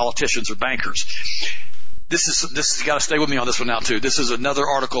 not politicians or bankers. This is you got to stay with me on this one now too. This is another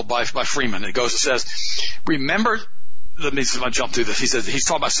article by Freeman. It says, remember. Let me jump through this. He's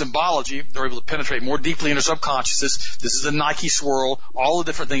talking about symbology. They're able to penetrate more deeply into subconsciousness. This is a Nike swirl, all the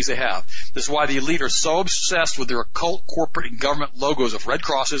different things they have. This is why the elite are so obsessed with their occult, corporate, and government logos of red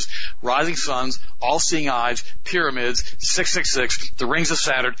crosses, rising suns, all-seeing eyes, pyramids, 666, the rings of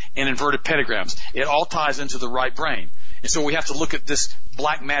Saturn, and inverted pentagrams. It all ties into the right brain. And so we have to look at this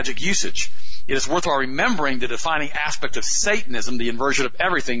black magic usage. It is worthwhile remembering the defining aspect of Satanism, the inversion of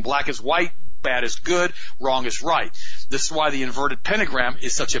everything. Black is white, bad is good, wrong is right. This is why the inverted pentagram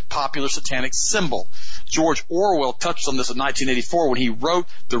is such a popular satanic symbol. George Orwell touched on this in 1984 when he wrote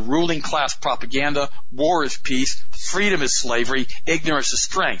The Ruling Class Propaganda, War is Peace, Freedom is Slavery, Ignorance is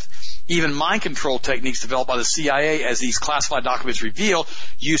Strength. Even mind control techniques developed by the CIA, as these classified documents reveal,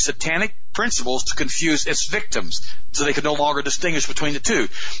 use satanic principles to confuse its victims, so they could no longer distinguish between the two.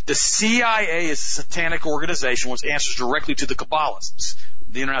 The CIA is a satanic organization which answers directly to the Kabbalists,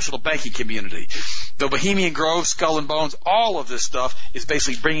 the international banking community. The Bohemian Grove, Skull and Bones, all of this stuff is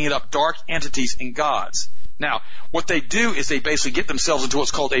basically bringing up dark entities and gods. Now, what they do is they basically get themselves into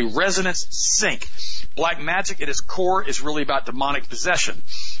what's called a resonance sink. Black magic at its core is really about demonic possession.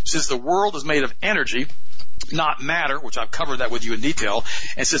 Since the world is made of energy, not matter, which I've covered that with you in detail,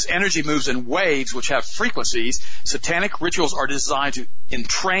 and since energy moves in waves which have frequencies, satanic rituals are designed to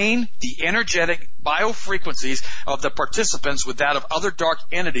entrain the energetic biofrequencies of the participants with that of other dark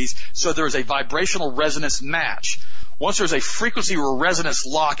entities, so there is a vibrational resonance match. Once there's a frequency or resonance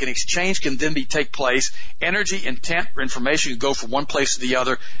lock, an exchange can then take place. Energy, intent, or information can go from one place to the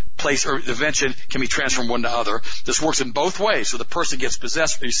other. Place or invention can be transferred from one to other. This works in both ways. So the person gets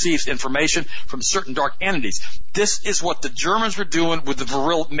possessed, receives information from certain dark entities. This is what the Germans were doing with the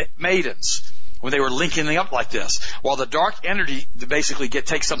Vril maidens when they were linking up like this. While the dark entity basically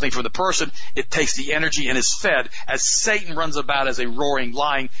takes something from the person, it takes the energy and is fed as Satan runs about as a roaring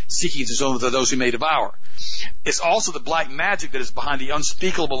lion seeking his own to those who may devour. It's also the black magic that is behind the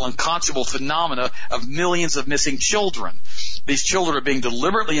unspeakable, unconscionable phenomena of millions of missing children. These children are being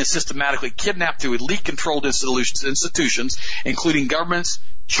deliberately and systematically kidnapped through elite-controlled institutions, including governments,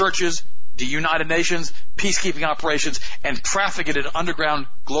 churches, the United Nations, peacekeeping operations, and trafficked in underground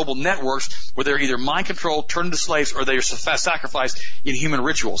global networks where they're either mind-controlled, turned into slaves, or they are sacrificed in human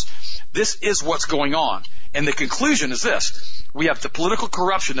rituals. This is what's going on. And the conclusion is this. We have the political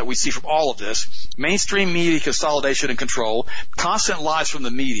corruption that we see from all of this, mainstream media consolidation and control, constant lies from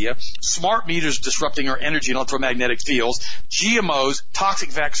the media, smart meters disrupting our energy and electromagnetic fields, GMOs,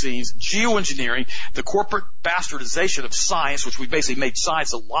 toxic vaccines, geoengineering, the corporate bastardization of science, which we basically made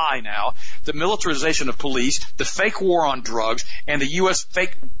science a lie now, the militarization of police, the fake war on drugs, and the U.S.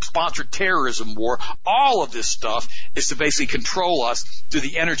 fake-sponsored terrorism war. All of this stuff is to basically control us through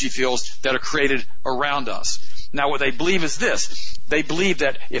the energy fields that are created around us. Now, what they believe is this. They believe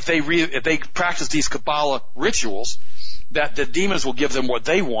that if they practice these Kabbalah rituals, that the demons will give them what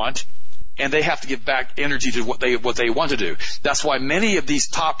they want, and they have to give back energy to what they want to do. That's why many of these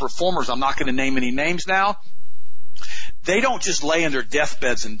top performers, I'm not going to name any names now, they don't just lay in their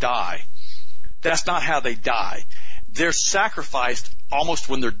deathbeds and die. That's not how they die. They're sacrificed almost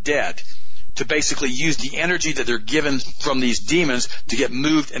when they're dead to basically use the energy that they're given from these demons to get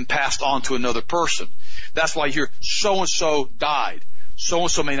moved and passed on to another person. That's why you hear so-and-so died.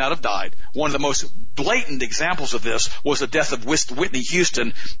 So-and-so may not have died. One of the most blatant examples of this was the death of Whitney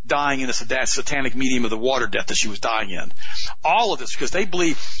Houston dying in a satanic medium of the water death that she was dying in. All of this because they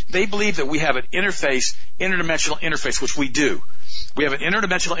believe that we have an interdimensional interface, which we do. We have an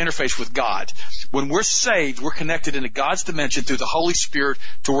interdimensional interface with God. When we're saved, we're connected into God's dimension through the Holy Spirit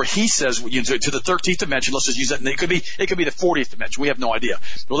to where He says, to the 13th dimension. Let's just use that. And it could be the 40th dimension. We have no idea.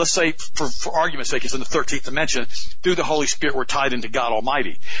 But let's say, for argument's sake, it's in the 13th dimension. Through the Holy Spirit, we're tied into God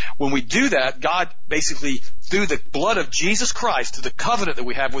Almighty. When we do that, God basically, through the blood of Jesus Christ, through the covenant that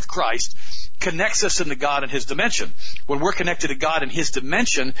we have with Christ, connects us into God and His dimension. When we're connected to God and His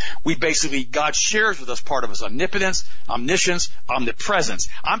dimension, God shares with us part of His omnipotence, omniscience, omnipresence.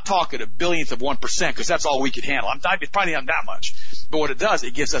 I'm talking a billionth of 1% because that's all we can handle. It's probably not that much. But what it does,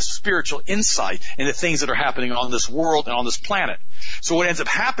 it gives us spiritual insight into things that are happening on this world and on this planet. So what ends up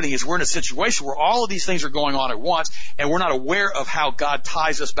happening is we're in a situation where all of these things are going on at once and we're not aware of how God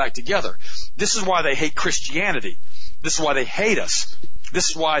ties us back together. This is why they hate Christianity. This is why they hate us. This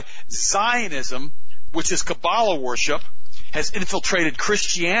is why Zionism, which is Kabbalah worship, has infiltrated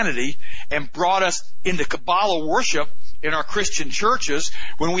Christianity and brought us into Kabbalah worship in our Christian churches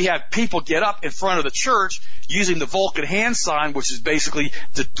when we have people get up in front of the church using the Vulcan hand sign, which is basically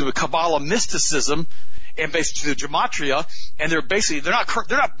the Kabbalah mysticism and basically the gematria, and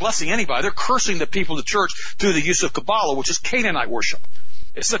they're not blessing anybody. They're cursing the people of the church through the use of Kabbalah, which is Canaanite worship.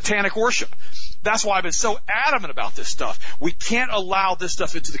 It's satanic worship. That's why I've been so adamant about this stuff. We can't allow this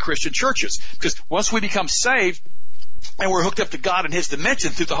stuff into the Christian churches because once we become saved and we're hooked up to God and His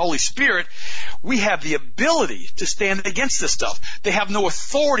dimension through the Holy Spirit, we have the ability to stand against this stuff. They have no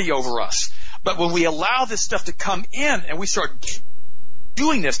authority over us. But when we allow this stuff to come in and we start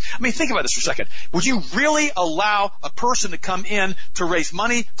doing this, I mean, think about this for a second. Would you really allow a person to come in to raise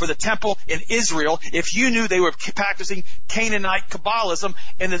money for the temple in Israel if you knew they were practicing Canaanite Kabbalism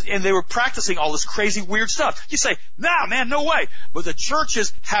and they were practicing all this crazy weird stuff? You say, nah, man, no way. But the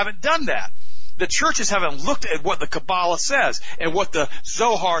churches haven't done that. The churches haven't looked at what the Kabbalah says and what the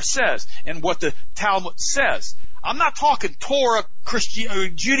Zohar says and what the Talmud says. I'm not talking Torah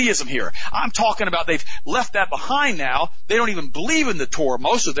Judaism here. I'm talking about they've left that behind now. They don't even believe in the Torah,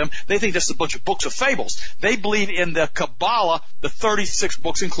 most of them. They think that's a bunch of books of fables. They believe in the Kabbalah, the 36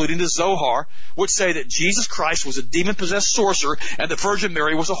 books, including the Zohar, which say that Jesus Christ was a demon-possessed sorcerer and the Virgin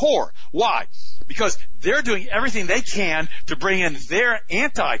Mary was a whore. Why? Because they're doing everything they can to bring in their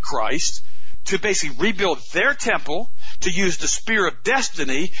Antichrist to basically rebuild their temple, to use the spear of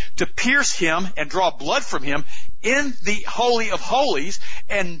destiny to pierce him and draw blood from him in the Holy of Holies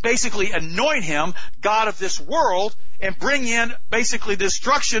and basically anoint him God of this world and bring in basically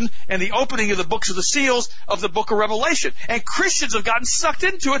destruction and the opening of the books of the seals of the book of Revelation. And Christians have gotten sucked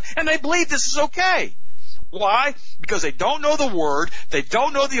into it and they believe this is okay. Why? Because they don't know the Word, they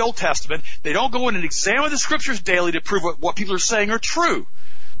don't know the Old Testament, they don't go in and examine the Scriptures daily to prove what people are saying are true.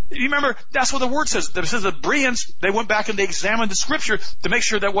 You remember, that's what the Word says. It says the Bereans, they went back and they examined the Scripture to make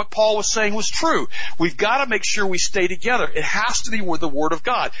sure that what Paul was saying was true. We've got to make sure we stay together. It has to be with the Word of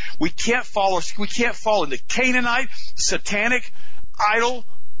God. We can't fall into Canaanite, satanic, idol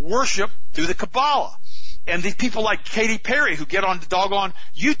worship through the Kabbalah. And these people like Katy Perry who get on the doggone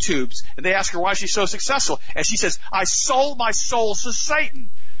YouTubes and they ask her why she's so successful. And she says, I sold my soul to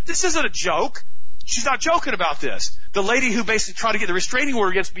Satan. This isn't a joke. She's not joking about this. The lady who basically tried to get the restraining order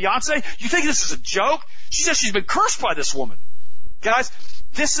against Beyonce, you think this is a joke? She says she's been cursed by this woman. Guys,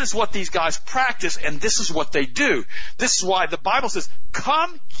 this is what these guys practice and this is what they do. This is why the Bible says,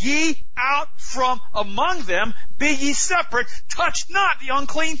 come ye out from among them, be ye separate, touch not the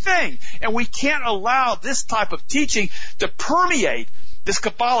unclean thing. And we can't allow this type of teaching to permeate, this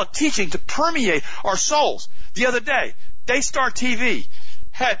Kabbalah teaching to permeate our souls. The other day, Daystar TV,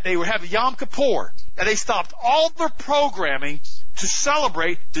 they would have Yom Kippur, and they stopped all their programming to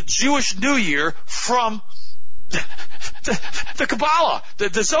celebrate the Jewish New Year from the Kabbalah,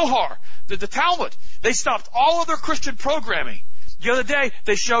 the Zohar, the Talmud. They stopped all of their Christian programming. The other day,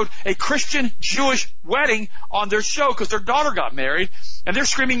 they showed a Christian-Jewish wedding on their show because their daughter got married, and they're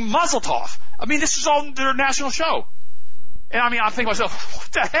screaming Mazel Tov. I mean, this is all their national show. And I mean, I'm thinking to myself,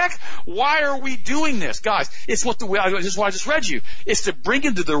 what the heck? Why are we doing this? Guys, it's this is what I just read you. It's to bring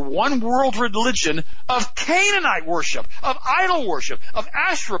into the one world religion of Canaanite worship, of idol worship, of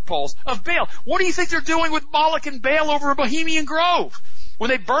Asherah poles, of Baal. What do you think they're doing with Moloch and Baal over in Bohemian Grove? When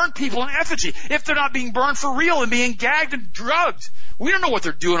they burn people in effigy, if they're not being burned for real and being gagged and drugged. We don't know what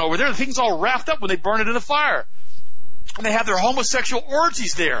they're doing over there. The thing's all wrapped up when they burn it in the fire. And they have their homosexual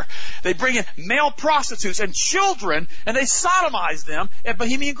orgies there. They bring in male prostitutes and children, and they sodomize them at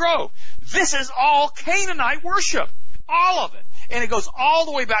Bohemian Grove. This is all Canaanite worship. All of it. And it goes all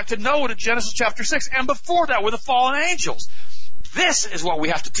the way back to Noah to Genesis chapter 6, and before that with the fallen angels. This is what we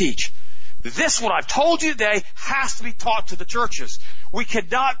have to teach. This, what I've told you today, has to be taught to the churches. We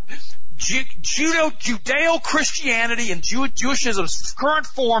cannot... Judeo-Christianity and Jewishism's current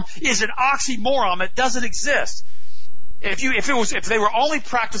form is an oxymoron. It doesn't exist. If they were only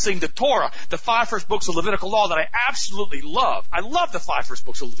practicing the Torah, the 5 first books of Levitical law that I absolutely love. I love the 5 first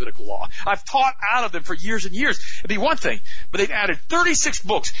books of Levitical law. I've taught out of them for years and years. It'd be one thing, but they've added 36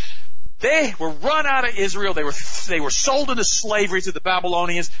 books. They were run out of Israel. They were sold into slavery to the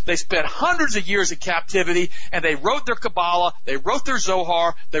Babylonians. They spent hundreds of years in captivity, and they wrote their Kabbalah, they wrote their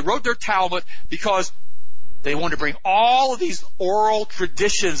Zohar, they wrote their Talmud, because they wanted to bring all of these oral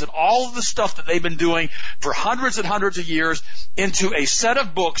traditions and all of the stuff that they've been doing for hundreds and hundreds of years into a set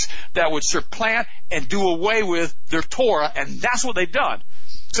of books that would supplant and do away with their Torah, and that's what they've done.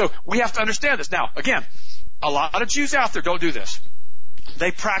 So we have to understand this. Now, again, a lot of Jews out there don't do this.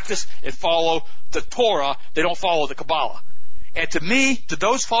 They practice and follow the Torah. They don't follow the Kabbalah. And to me, to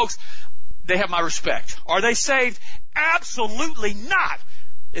those folks, they have my respect. Are they saved? Absolutely not.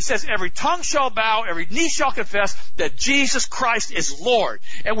 It says every tongue shall bow, every knee shall confess that Jesus Christ is Lord.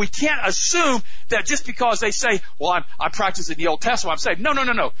 And we can't assume that just because they say, well, I'm practicing the Old Testament, I'm saved.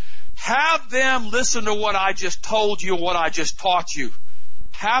 No. Have them listen to what I just told you and what I just taught you.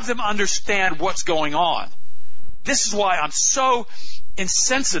 Have them understand what's going on. This is why I'm so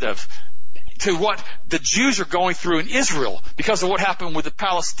insensitive to what the Jews are going through in Israel because of what happened with the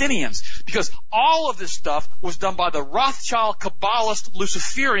Palestinians. Because all of this stuff was done by the Rothschild Kabbalist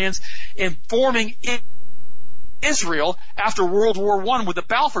Luciferians in forming Israel after World War I with the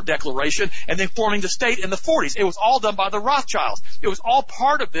Balfour Declaration and then forming the state in the 40s. It was all done by the Rothschilds. It was all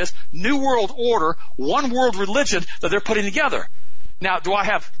part of this New World Order, one world religion that they're putting together. Now,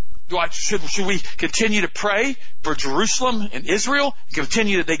 should we continue to pray for Jerusalem and Israel?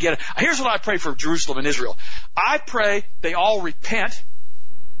 Continue that they get it. Here's what I pray for Jerusalem and Israel. I pray they all repent,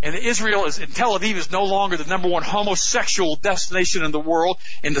 and Tel Aviv is no longer the number one homosexual destination in the world,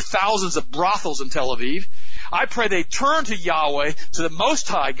 in the thousands of brothels in Tel Aviv. I pray they turn to Yahweh, to the Most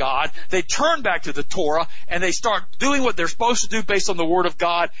High God. They turn back to the Torah, and they start doing what they're supposed to do based on the Word of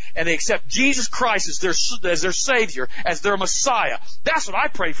God, and they accept Jesus Christ as their Savior, as their Messiah. That's what I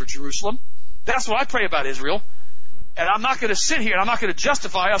pray for Jerusalem. That's what I pray about Israel. And I'm not going to sit here and I'm not going to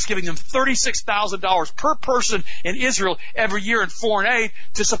justify us giving them $36,000 per person in Israel every year in foreign aid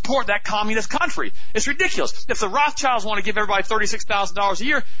to support that communist country. It's ridiculous. If the Rothschilds want to give everybody $36,000 a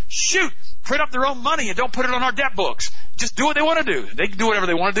year, shoot, print up their own money and don't put it on our debt books. Just do what they want to do. They can do whatever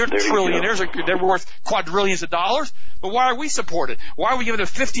they want to do. They're trillionaires. They're worth quadrillions of dollars. But why are we supported? Why are we giving them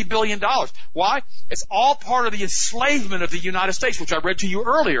 $50 billion? Why? It's all part of the enslavement of the United States, which I read to you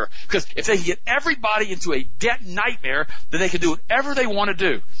earlier. Because if they can get everybody into a debt nightmare, then they can do whatever they want to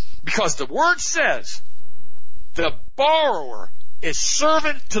do. Because the Word says the borrower is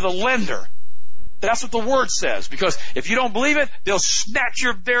servant to the lender. That's what the Word says. Because if you don't believe it, they'll snatch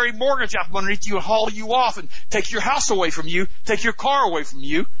your very mortgage out from underneath you and haul you off and take your house away from you, take your car away from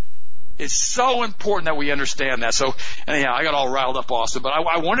you. It's so important that we understand that. So, anyhow, I got all riled up, Austin, but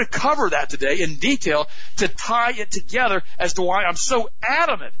I want to cover that today in detail to tie it together as to why I'm so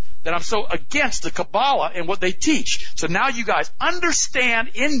adamant that I'm so against the Kabbalah and what they teach. So now you guys understand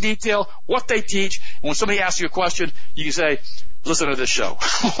in detail what they teach. And when somebody asks you a question, you can say, listen to this show.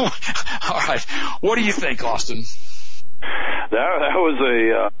 All right. What do you think, Austin? That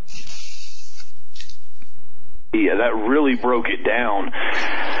was that really broke it down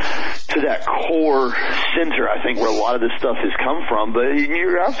to that core center, I think, where a lot of this stuff has come from. But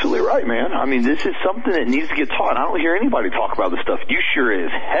you're absolutely right, man. I mean, this is something that needs to get taught. I don't hear anybody talk about this stuff. You sure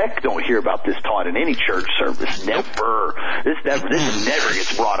as heck don't hear about this taught in any church service. Never. This never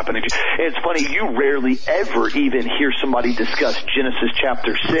gets brought up. And it's funny, you rarely ever even hear somebody discuss Genesis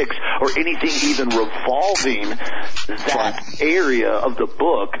chapter 6 or anything even revolving that area of the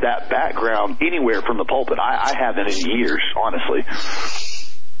book, that background, anywhere from the pulpit. I haven't in years, honestly.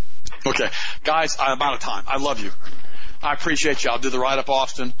 Okay. Guys, I'm out of time. I love you. I appreciate you. I'll do the write-up,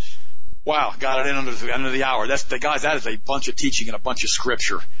 Austin. Wow, got it in under the hour. That is a bunch of teaching and a bunch of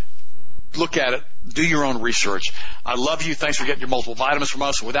scripture. Look at it. Do your own research. I love you. Thanks for getting your multiple vitamins from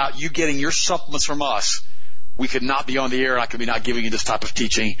us. Without you getting your supplements from us, we could not be on the air, and I could be not giving you this type of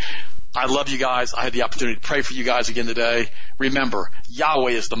teaching. I love you guys. I had the opportunity to pray for you guys again today. Remember,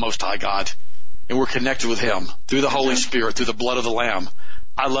 Yahweh is the Most High God, and we're connected with Him through the Holy Spirit, through the blood of the Lamb.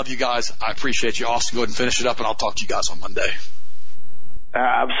 I love you guys. I appreciate you. Austin, go ahead and finish it up, and I'll talk to you guys on Monday.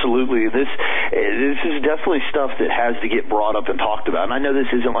 Absolutely. This is definitely stuff that has to get brought up and talked about. And I know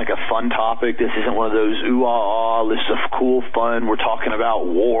this isn't like a fun topic. This isn't one of those this is cool, fun. We're talking about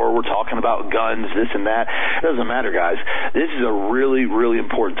war. We're talking about guns, this and that. It doesn't matter, guys. This is a really, really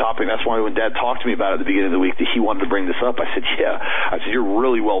important topic. That's why when Dad talked to me about it at the beginning of the week that he wanted to bring this up, I said, yeah. I said, you're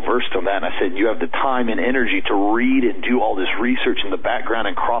really well versed on that. And I said, you have the time and energy to read and do all this research in the background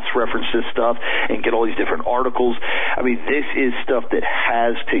and cross-reference this stuff and get all these different articles. I mean, this is stuff that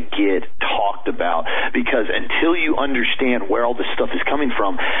has to get talked about, because until you understand where all this stuff is coming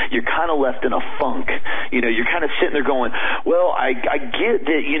from, you're kind of left in a funk. You're kind of sitting there going, well, I get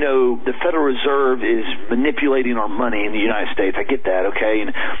that, the Federal Reserve is manipulating our money in the United States. I get that, okay?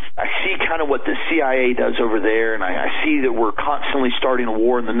 And I see kind of what the CIA does over there, and I see that we're constantly starting a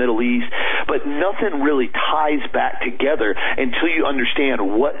war in the Middle East, but nothing really ties back together until you understand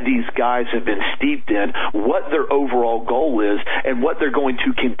what these guys have been steeped in, what their overall goal is, and what they're going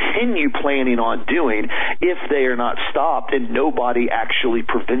to continue planning on doing if they are not stopped and nobody actually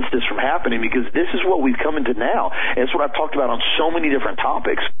prevents this from happening, because this is what we've come into now. And it's what I've talked about on so many different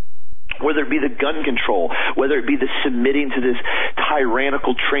topics. Whether it be the gun control, whether it be the submitting to this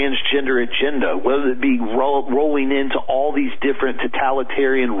tyrannical transgender agenda, whether it be rolling into all these different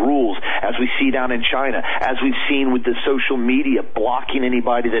totalitarian rules as we see down in China, as we've seen with the social media blocking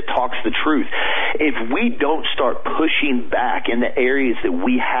anybody that talks the truth. If we don't start pushing back in the areas that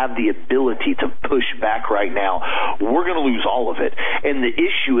we have the ability to push back right now, we're going to lose all of it. And the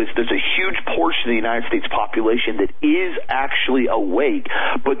issue is there's a huge portion of the United States population that is actually awake,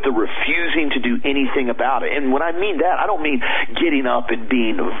 but the refusing to do anything about it. And when I mean that, I don't mean getting up and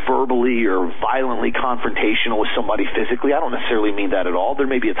being verbally or violently confrontational with somebody physically. I don't necessarily mean that at all. There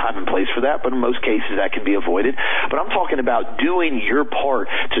may be a time and place for that, but in most cases that can be avoided. But I'm talking about doing your part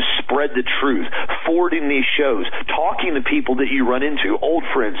to spread the truth, forwarding these shows, talking to people that you run into, old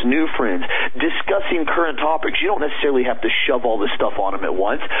friends, new friends, discussing current topics. You don't necessarily have to shove all this stuff on them at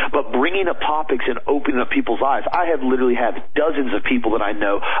once, but bringing up topics and opening up people's eyes. I have literally dozens of people that I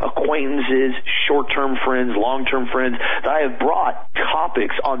know, acquaintances, short-term friends, long-term friends, that I have brought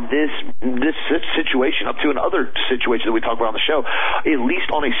topics on this situation up to another situation that we talk about on the show, at least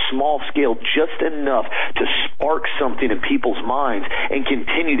on a small scale, just enough to spark something in people's minds and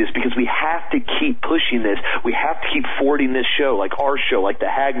continue this, because we have to keep pushing this. We have to keep forwarding this show, like our show, like the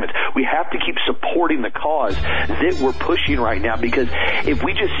Hagmans. We have to keep supporting the cause that we're pushing right now, because if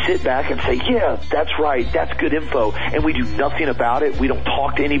we just sit back and say, yeah, that's right, that's good info, and we do nothing about it, we don't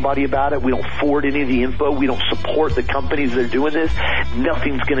talk to anybody about it, we don't forward any of the info, we don't support the companies that are doing this,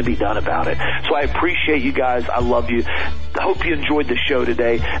 nothing's going to be done about it. So I appreciate you guys. I love you. I hope you enjoyed the show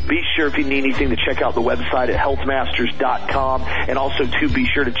today. Be sure, if you need anything, to check out the website at healthmasters.com, and also to be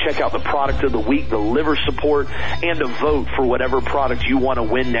sure to check out the product of the week, the liver support, and to vote for whatever product you want to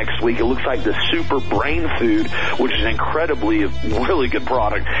win next week. It looks like the Super Brain Food, which is an incredibly really good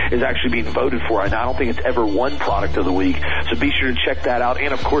product, is actually being voted for right now. I don't think it's ever won product of the week. So be sure to check that out.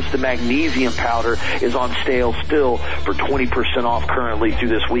 And of course, the magnesium powder is on sale still for 20% off currently through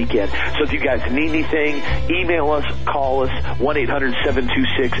this weekend. So if you guys need anything, email us, call us,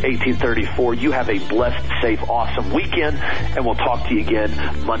 1-800-726-1834. You have a blessed, safe, awesome weekend, and we'll talk to you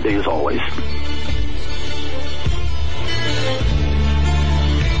again Monday as always.